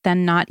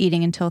 then not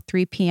eating until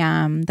 3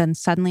 p.m., then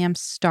suddenly I'm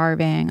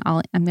starving.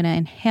 I'm going to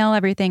inhale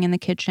everything in the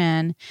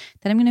kitchen.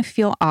 Then I'm going to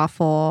feel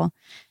awful.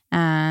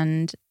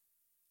 And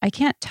I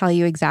can't tell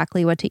you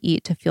exactly what to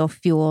eat to feel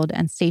fueled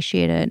and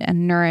satiated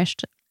and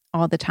nourished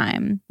all the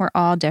time. We're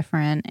all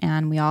different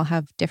and we all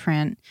have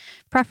different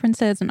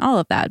preferences and all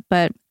of that.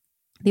 But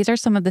these are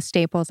some of the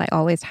staples I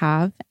always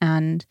have.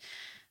 And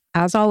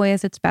as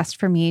always, it's best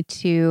for me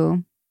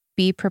to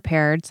be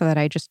prepared so that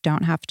I just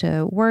don't have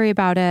to worry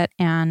about it.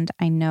 And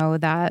I know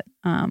that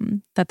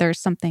that there's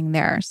something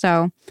there.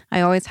 So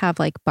I always have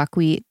like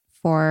buckwheat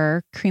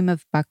for cream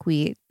of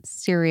buckwheat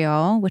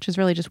cereal, which is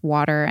really just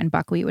water, and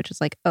buckwheat, which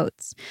is like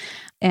oats.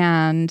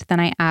 And then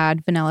I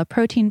add vanilla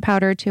protein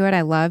powder to it.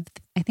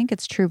 I think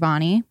it's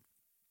Truvani.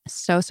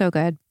 So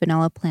good.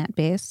 Vanilla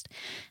plant-based.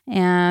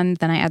 And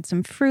then I add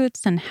some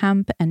fruits and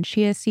hemp and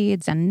chia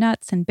seeds and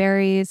nuts and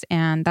berries,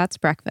 and that's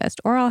breakfast.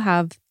 Or I'll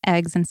have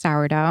eggs and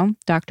sourdough.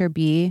 Dr.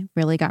 B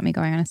really got me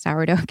going on a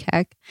sourdough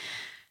kick.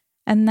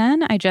 And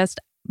then I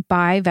just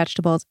buy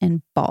vegetables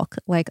in bulk,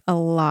 like a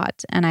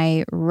lot. And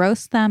I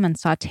roast them and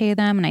saute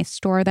them and I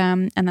store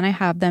them. And then I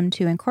have them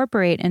to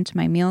incorporate into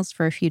my meals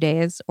for a few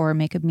days or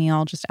make a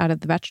meal just out of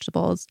the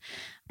vegetables.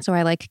 So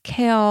I like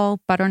kale,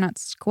 butternut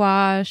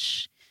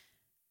squash.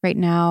 Right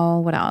now,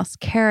 what else?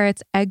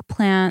 Carrots,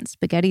 eggplant,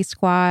 spaghetti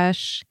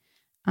squash.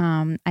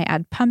 I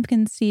add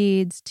pumpkin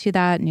seeds to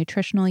that,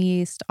 nutritional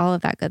yeast, all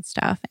of that good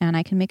stuff. And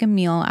I can make a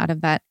meal out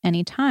of that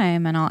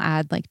anytime. And I'll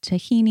add like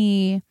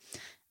tahini,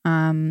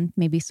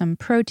 maybe some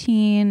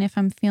protein if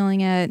I'm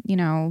feeling it,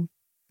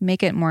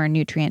 make it more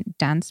nutrient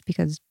dense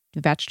because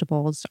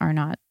vegetables are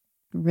not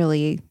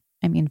really,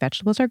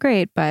 vegetables are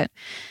great, but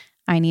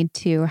I need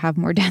to have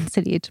more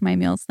density to my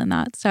meals than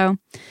that. So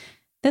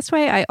this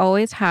way, I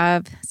always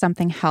have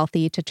something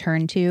healthy to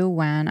turn to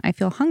when I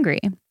feel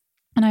hungry.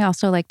 And I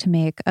also like to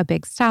make a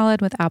big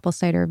salad with apple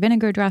cider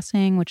vinegar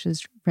dressing, which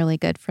is really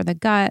good for the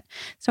gut.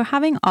 So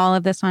having all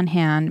of this on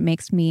hand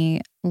makes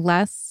me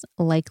less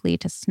likely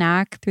to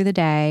snack through the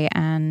day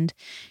and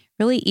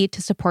really eat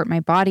to support my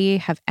body,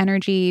 have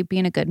energy, be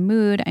in a good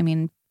mood.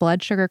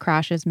 Blood sugar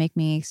crashes make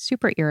me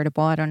super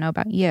irritable. I don't know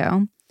about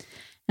you.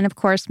 And of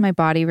course, my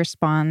body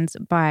responds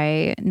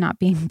by not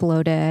being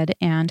bloated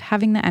and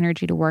having the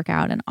energy to work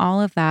out and all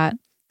of that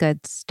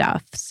good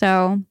stuff.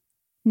 So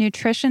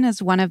nutrition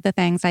is one of the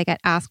things I get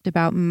asked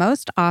about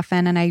most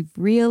often. And I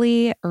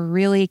really,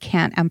 really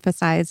can't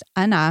emphasize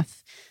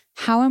enough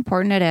how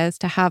important it is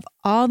to have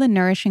all the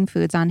nourishing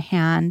foods on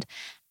hand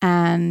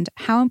and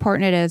how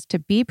important it is to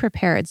be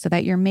prepared so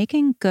that you're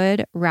making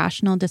good,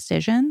 rational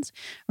decisions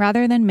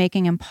rather than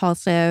making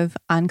impulsive,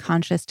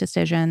 unconscious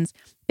decisions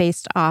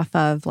based off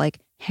of like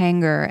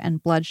hunger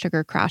and blood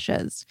sugar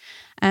crashes.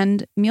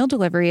 And meal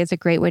delivery is a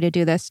great way to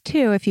do this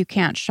too if you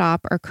can't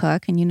shop or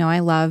cook. And I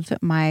love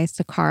my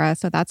Sakara,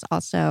 so that's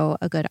also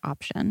a good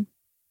option.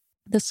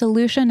 The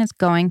solution is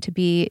going to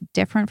be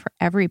different for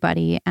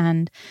everybody.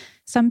 And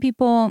some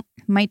people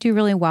might do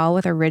really well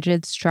with a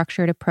rigid,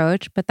 structured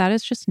approach, but that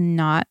is just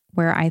not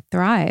where I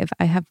thrive.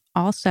 I have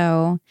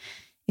also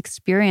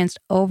experienced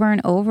over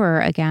and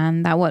over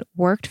again that what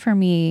worked for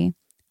me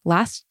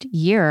last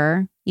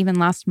year, even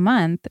last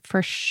month,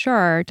 for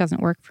sure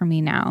doesn't work for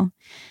me now.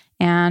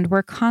 And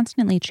we're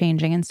constantly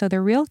changing. And so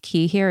the real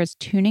key here is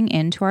tuning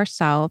into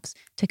ourselves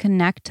to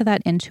connect to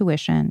that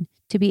intuition,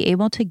 to be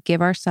able to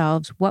give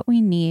ourselves what we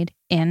need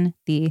in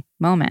the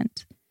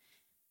moment.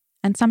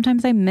 And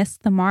sometimes I miss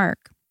the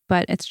mark,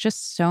 but it's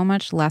just so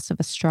much less of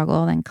a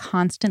struggle than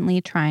constantly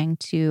trying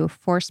to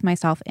force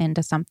myself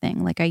into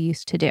something like I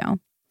used to do.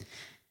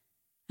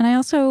 And I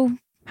also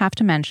have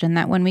to mention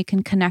that when we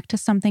can connect to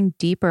something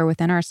deeper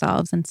within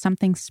ourselves and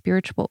something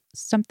spiritual,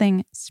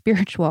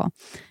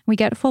 we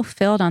get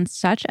fulfilled on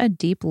such a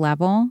deep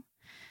level,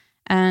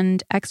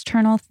 and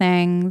external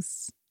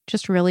things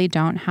just really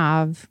don't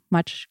have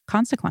much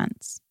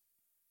consequence.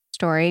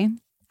 Story.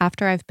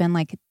 After I've been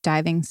like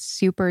diving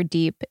super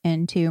deep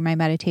into my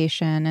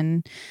meditation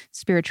and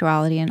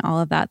spirituality and all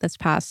of that this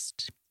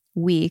past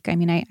week. I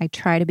mean, I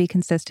try to be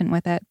consistent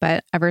with it,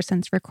 but ever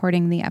since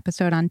recording the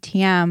episode on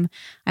TM,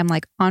 I'm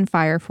like on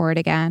fire for it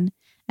again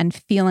and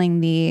feeling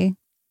the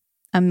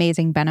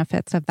amazing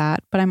benefits of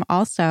that. But I'm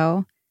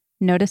also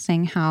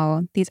noticing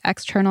how these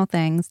external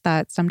things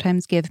that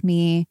sometimes give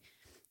me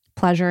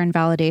pleasure and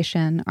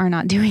validation are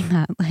not doing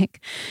that.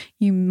 Like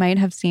you might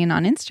have seen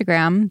on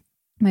Instagram,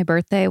 my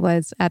birthday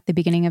was at the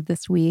beginning of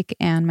this week,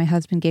 and my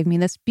husband gave me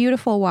this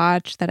beautiful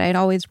watch that I'd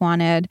always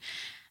wanted.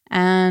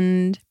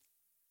 And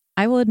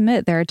I will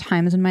admit there are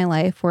times in my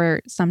life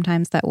where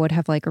sometimes that would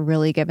have like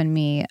really given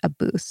me a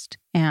boost.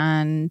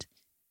 And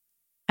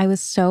I was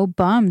so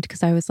bummed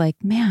because I was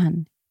like,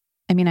 man,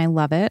 I mean, I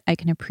love it. I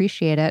can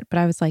appreciate it. But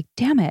I was like,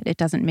 damn it, it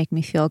doesn't make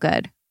me feel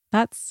good.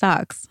 That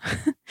sucks.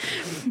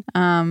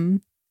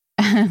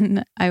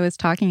 And I was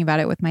talking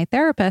about it with my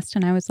therapist,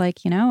 and I was like,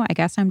 I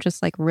guess I'm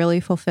just like really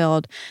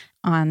fulfilled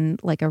on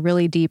like a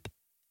really deep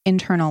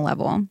internal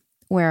level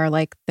where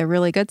like the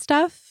really good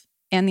stuff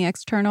and the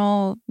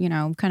external,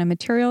 kind of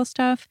material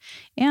stuff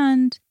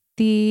and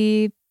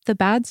the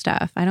bad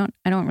stuff. I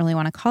don't really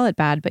want to call it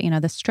bad, but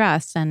the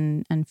stress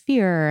and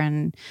fear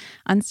and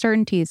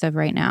uncertainties of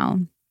right now,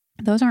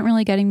 those aren't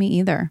really getting me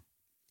either.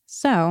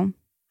 So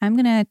I'm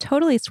going to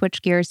totally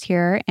switch gears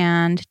here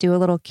and do a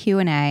little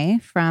Q&A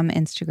from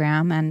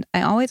Instagram. And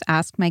I always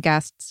ask my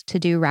guests to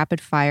do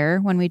rapid fire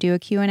when we do a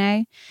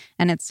Q&A,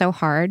 and it's so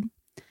hard.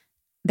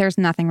 There's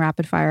nothing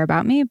rapid fire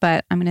about me,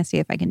 but I'm going to see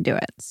if I can do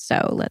it.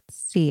 So let's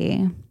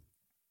see.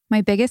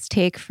 My biggest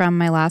take from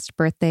my last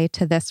birthday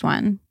to this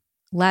one,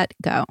 let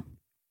go.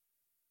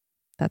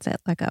 That's it,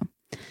 let go.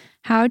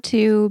 How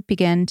to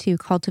begin to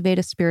cultivate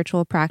a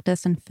spiritual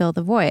practice and fill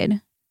the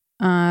void.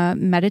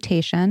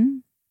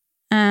 Meditation.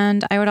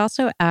 And I would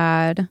also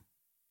add,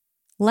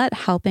 let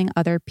helping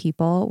other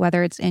people,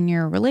 whether it's in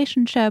your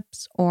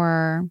relationships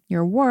or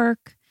your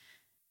work,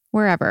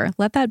 wherever,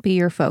 let that be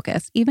your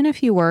focus. Even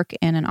if you work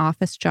in an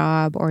office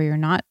job or you're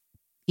not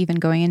even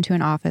going into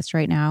an office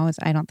right now, as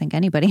I don't think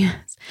anybody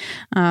is,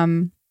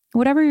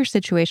 whatever your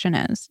situation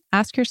is,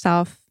 ask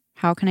yourself,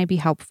 how can I be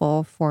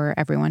helpful for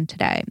everyone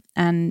today?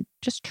 And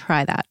just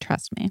try that,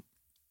 trust me.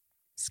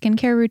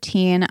 Skincare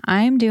routine.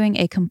 I'm doing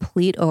a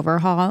complete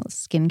overhaul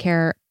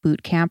skincare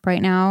boot camp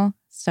right now.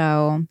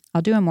 So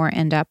I'll do a more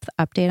in-depth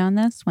update on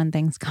this when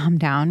things calm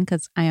down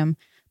because I am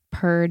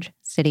purge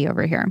city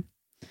over here.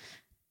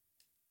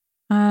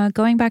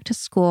 Going back to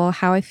school,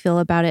 how I feel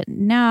about it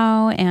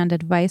now and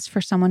advice for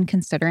someone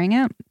considering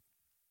it.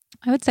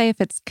 I would say if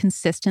it's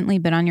consistently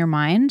been on your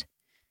mind,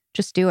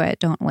 just do it.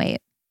 Don't wait.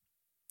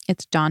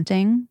 It's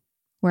daunting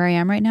where I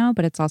am right now,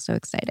 but it's also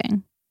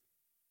exciting.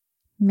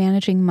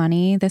 Managing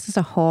money. This is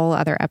a whole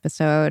other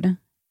episode,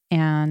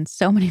 and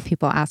so many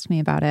people ask me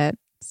about it,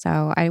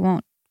 so I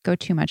won't go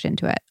too much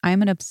into it.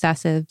 I'm an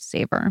obsessive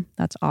saver.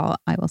 That's all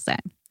I will say.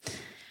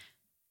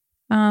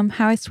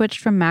 How I switched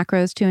from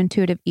macros to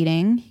intuitive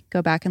eating.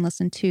 Go back and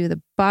listen to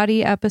the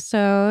body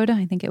episode.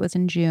 I think it was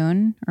in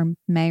June or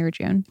May or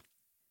June.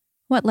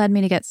 What led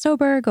me to get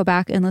sober? Go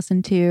back and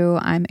listen to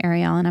I'm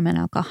Ariel and I'm an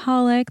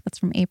alcoholic. That's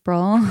from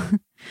April.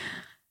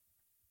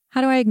 How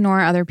do I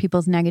ignore other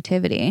people's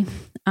negativity?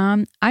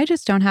 I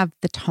just don't have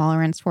the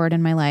tolerance for it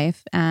in my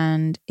life.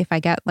 And if I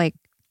get like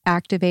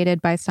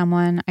activated by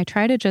someone, I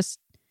try to just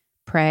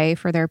pray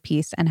for their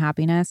peace and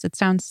happiness. It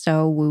sounds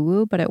so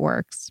woo-woo, but it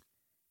works.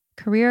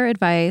 Career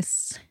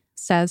advice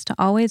says to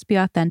always be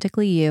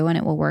authentically you and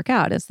it will work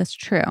out. Is this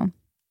true?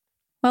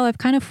 Well, I've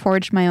kind of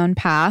forged my own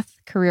path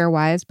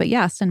career-wise, but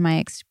yes, in my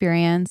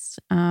experience,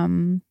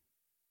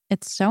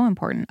 it's so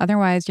important.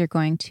 Otherwise, you're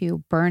going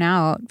to burn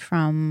out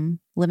from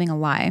living a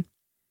lie.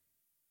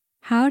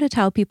 How to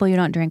tell people you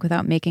don't drink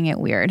without making it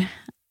weird.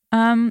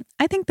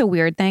 I think the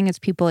weird thing is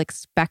people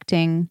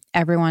expecting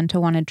everyone to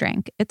want to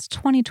drink. It's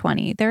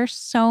 2020. There are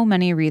so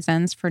many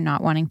reasons for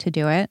not wanting to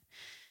do it.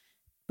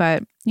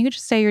 But you could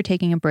just say you're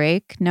taking a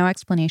break, no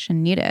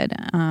explanation needed,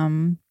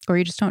 or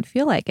you just don't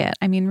feel like it.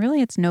 I mean,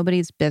 really, it's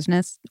nobody's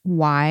business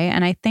why.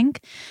 And I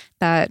think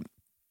that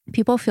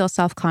people feel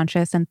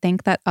self-conscious and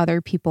think that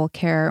other people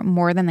care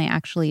more than they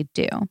actually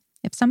do.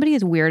 If somebody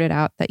is weirded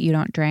out that you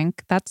don't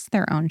drink, that's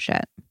their own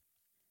shit.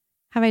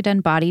 Have I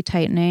done body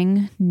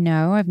tightening?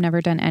 No, I've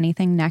never done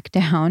anything neck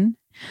down.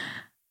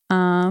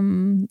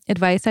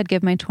 Advice I'd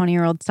give my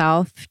 20-year-old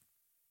self.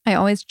 I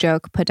always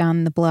joke, put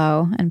down the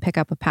blow and pick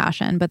up a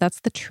passion, but that's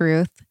the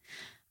truth.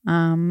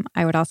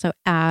 I would also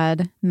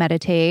add,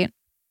 meditate,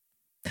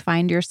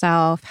 find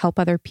yourself, help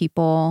other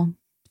people,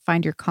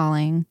 find your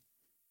calling,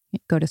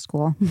 go to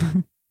school.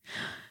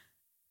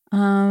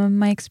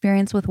 My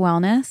experience with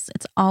wellness,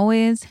 it's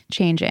always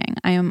changing.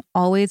 I am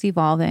always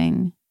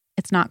evolving.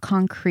 It's not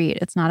concrete.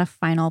 It's not a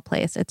final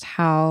place. It's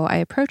how I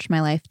approach my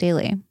life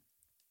daily.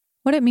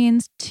 What it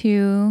means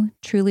to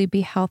truly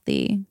be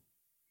healthy.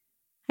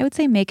 I would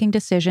say making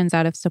decisions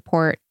out of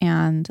support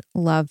and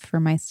love for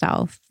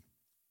myself.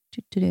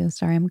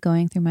 Sorry, I'm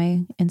going through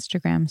my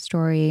Instagram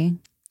story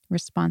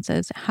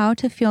responses. How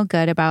to feel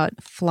good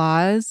about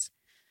flaws.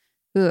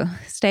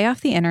 Stay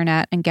off the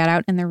internet and get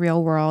out in the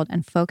real world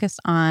and focus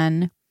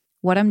on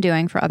what I'm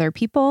doing for other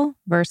people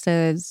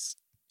versus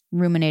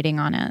ruminating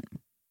on it.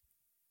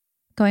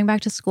 Going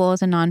back to school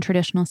as a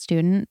non-traditional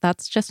student,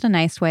 that's just a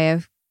nice way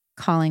of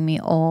calling me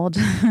old.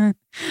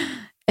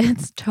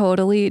 It's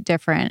totally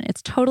different.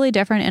 It's totally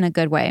different in a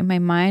good way. My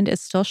mind is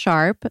still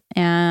sharp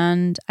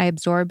and I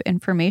absorb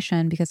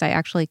information because I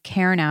actually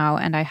care now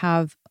and I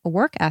have a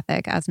work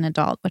ethic as an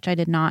adult, which I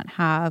did not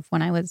have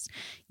when I was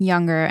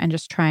younger and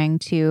just trying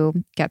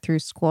to get through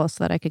school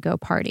so that I could go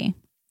party.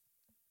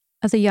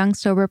 As a young,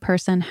 sober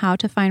person, how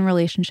to find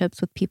relationships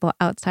with people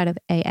outside of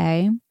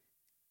AA?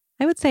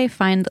 I would say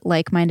find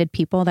like-minded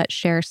people that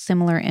share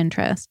similar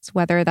interests,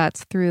 whether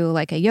that's through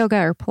like a yoga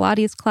or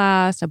Pilates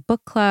class, a book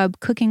club,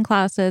 cooking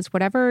classes,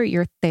 whatever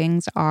your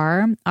things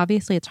are.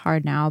 Obviously, it's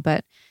hard now,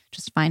 but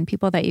just find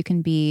people that you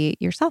can be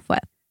yourself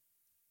with.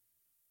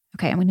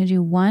 Okay, I'm going to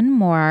do one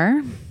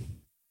more.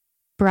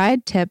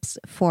 Bride tips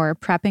for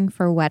prepping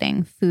for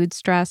wedding, food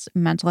stress,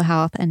 mental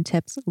health, and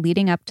tips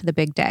leading up to the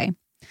big day.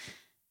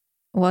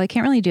 Well, I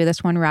can't really do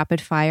this one rapid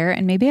fire,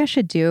 and maybe I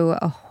should do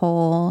a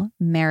whole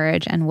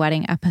marriage and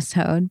wedding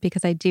episode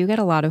because I do get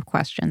a lot of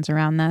questions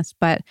around this,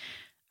 but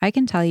I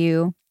can tell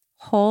you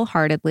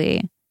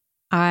wholeheartedly,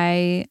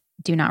 I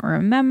do not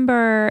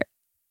remember,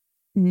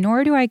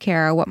 nor do I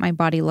care what my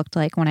body looked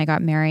like when I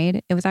got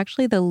married. It was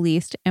actually the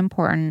least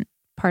important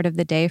part of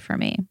the day for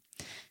me.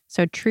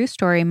 So true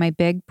story, my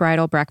big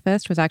bridal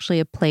breakfast was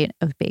actually a plate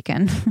of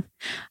bacon.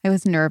 I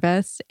was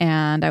nervous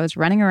and I was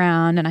running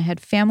around and I had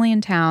family in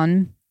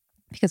town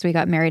because we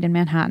got married in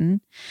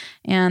Manhattan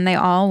and they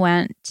all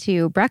went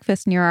to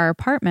breakfast near our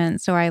apartment.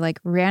 So I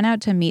ran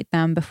out to meet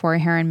them before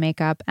hair and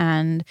makeup.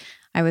 And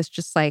I was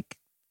just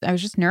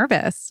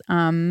nervous.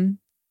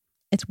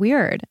 It's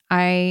weird.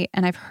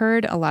 I've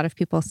heard a lot of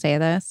people say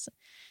this.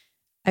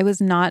 I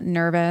was not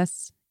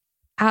nervous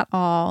at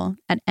all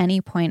at any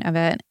point of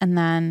it. And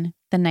then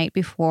the night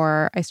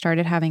before I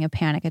started having a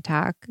panic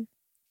attack.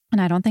 And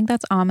I don't think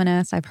that's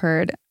ominous. I've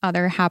heard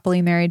other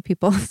happily married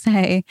people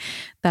say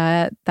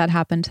that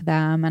happened to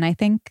them. And I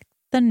think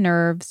the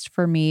nerves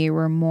for me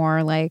were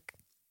more like,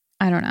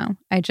 I don't know.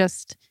 I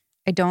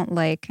don't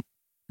like,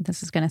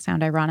 this is going to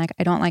sound ironic.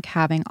 I don't like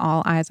having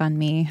all eyes on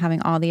me,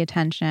 having all the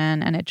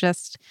attention. And I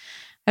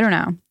don't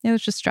know. It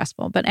was just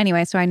stressful. But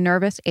anyway, so I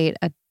nervous ate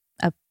a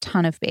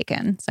ton of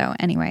bacon. So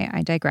anyway,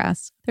 I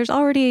digress. There's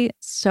already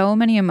so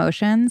many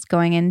emotions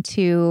going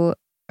into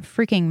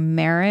freaking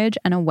marriage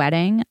and a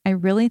wedding. I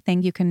really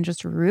think you can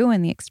just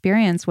ruin the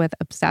experience with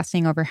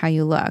obsessing over how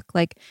you look.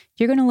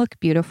 You're going to look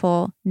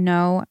beautiful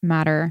no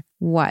matter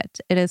what.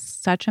 It is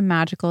such a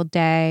magical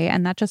day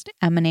and that just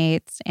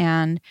emanates,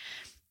 and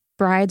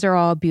brides are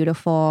all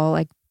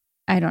beautiful.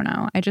 I don't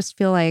know. I just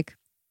feel like,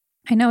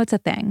 I know it's a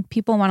thing.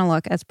 People want to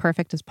look as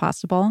perfect as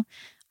possible.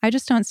 I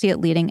just don't see it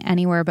leading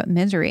anywhere but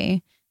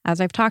misery. As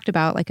I've talked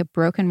about, like a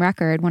broken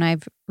record, when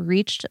I've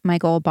reached my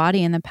goal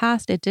body in the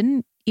past, it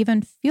didn't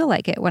even feel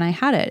like it when I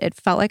had it. It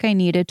felt like I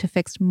needed to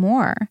fix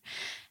more.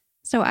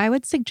 So I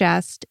would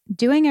suggest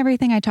doing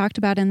everything I talked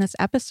about in this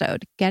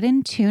episode. Get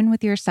in tune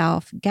with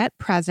yourself, get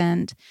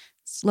present,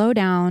 slow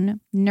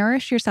down,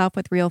 nourish yourself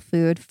with real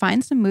food,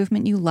 find some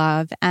movement you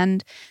love,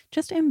 and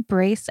just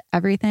embrace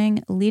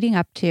everything leading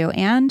up to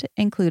and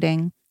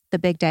including the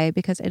big day,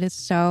 because it is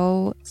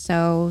so,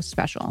 so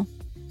special.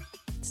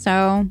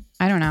 So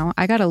I don't know.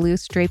 I got a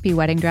loose drapey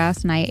wedding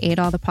dress and I ate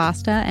all the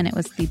pasta and it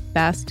was the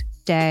best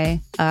day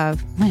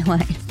of my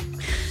life.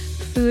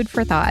 Food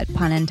for thought,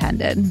 pun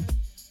intended.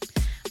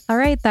 All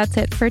right, that's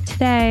it for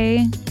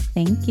today.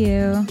 Thank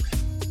you.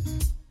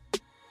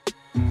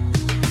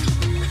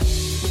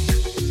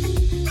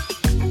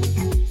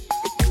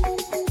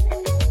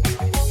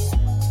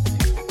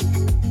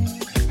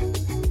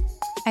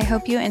 I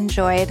hope you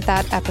enjoyed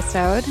that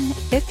episode.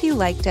 If you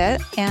liked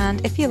it,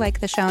 and if you like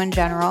the show in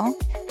general,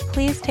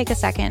 please take a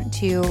second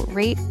to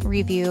rate,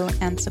 review,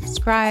 and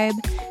subscribe.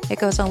 It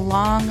goes a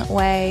long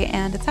way,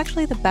 and it's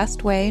actually the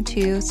best way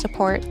to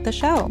support the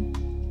show.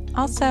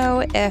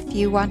 Also, if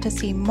you want to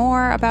see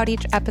more about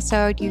each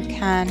episode, you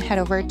can head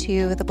over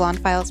to the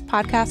Blonde Files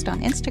podcast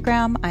on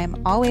Instagram.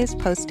 I'm always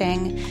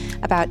posting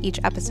about each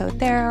episode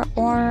there,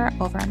 or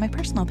over on my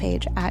personal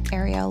page at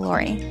Ariel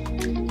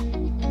Laurie.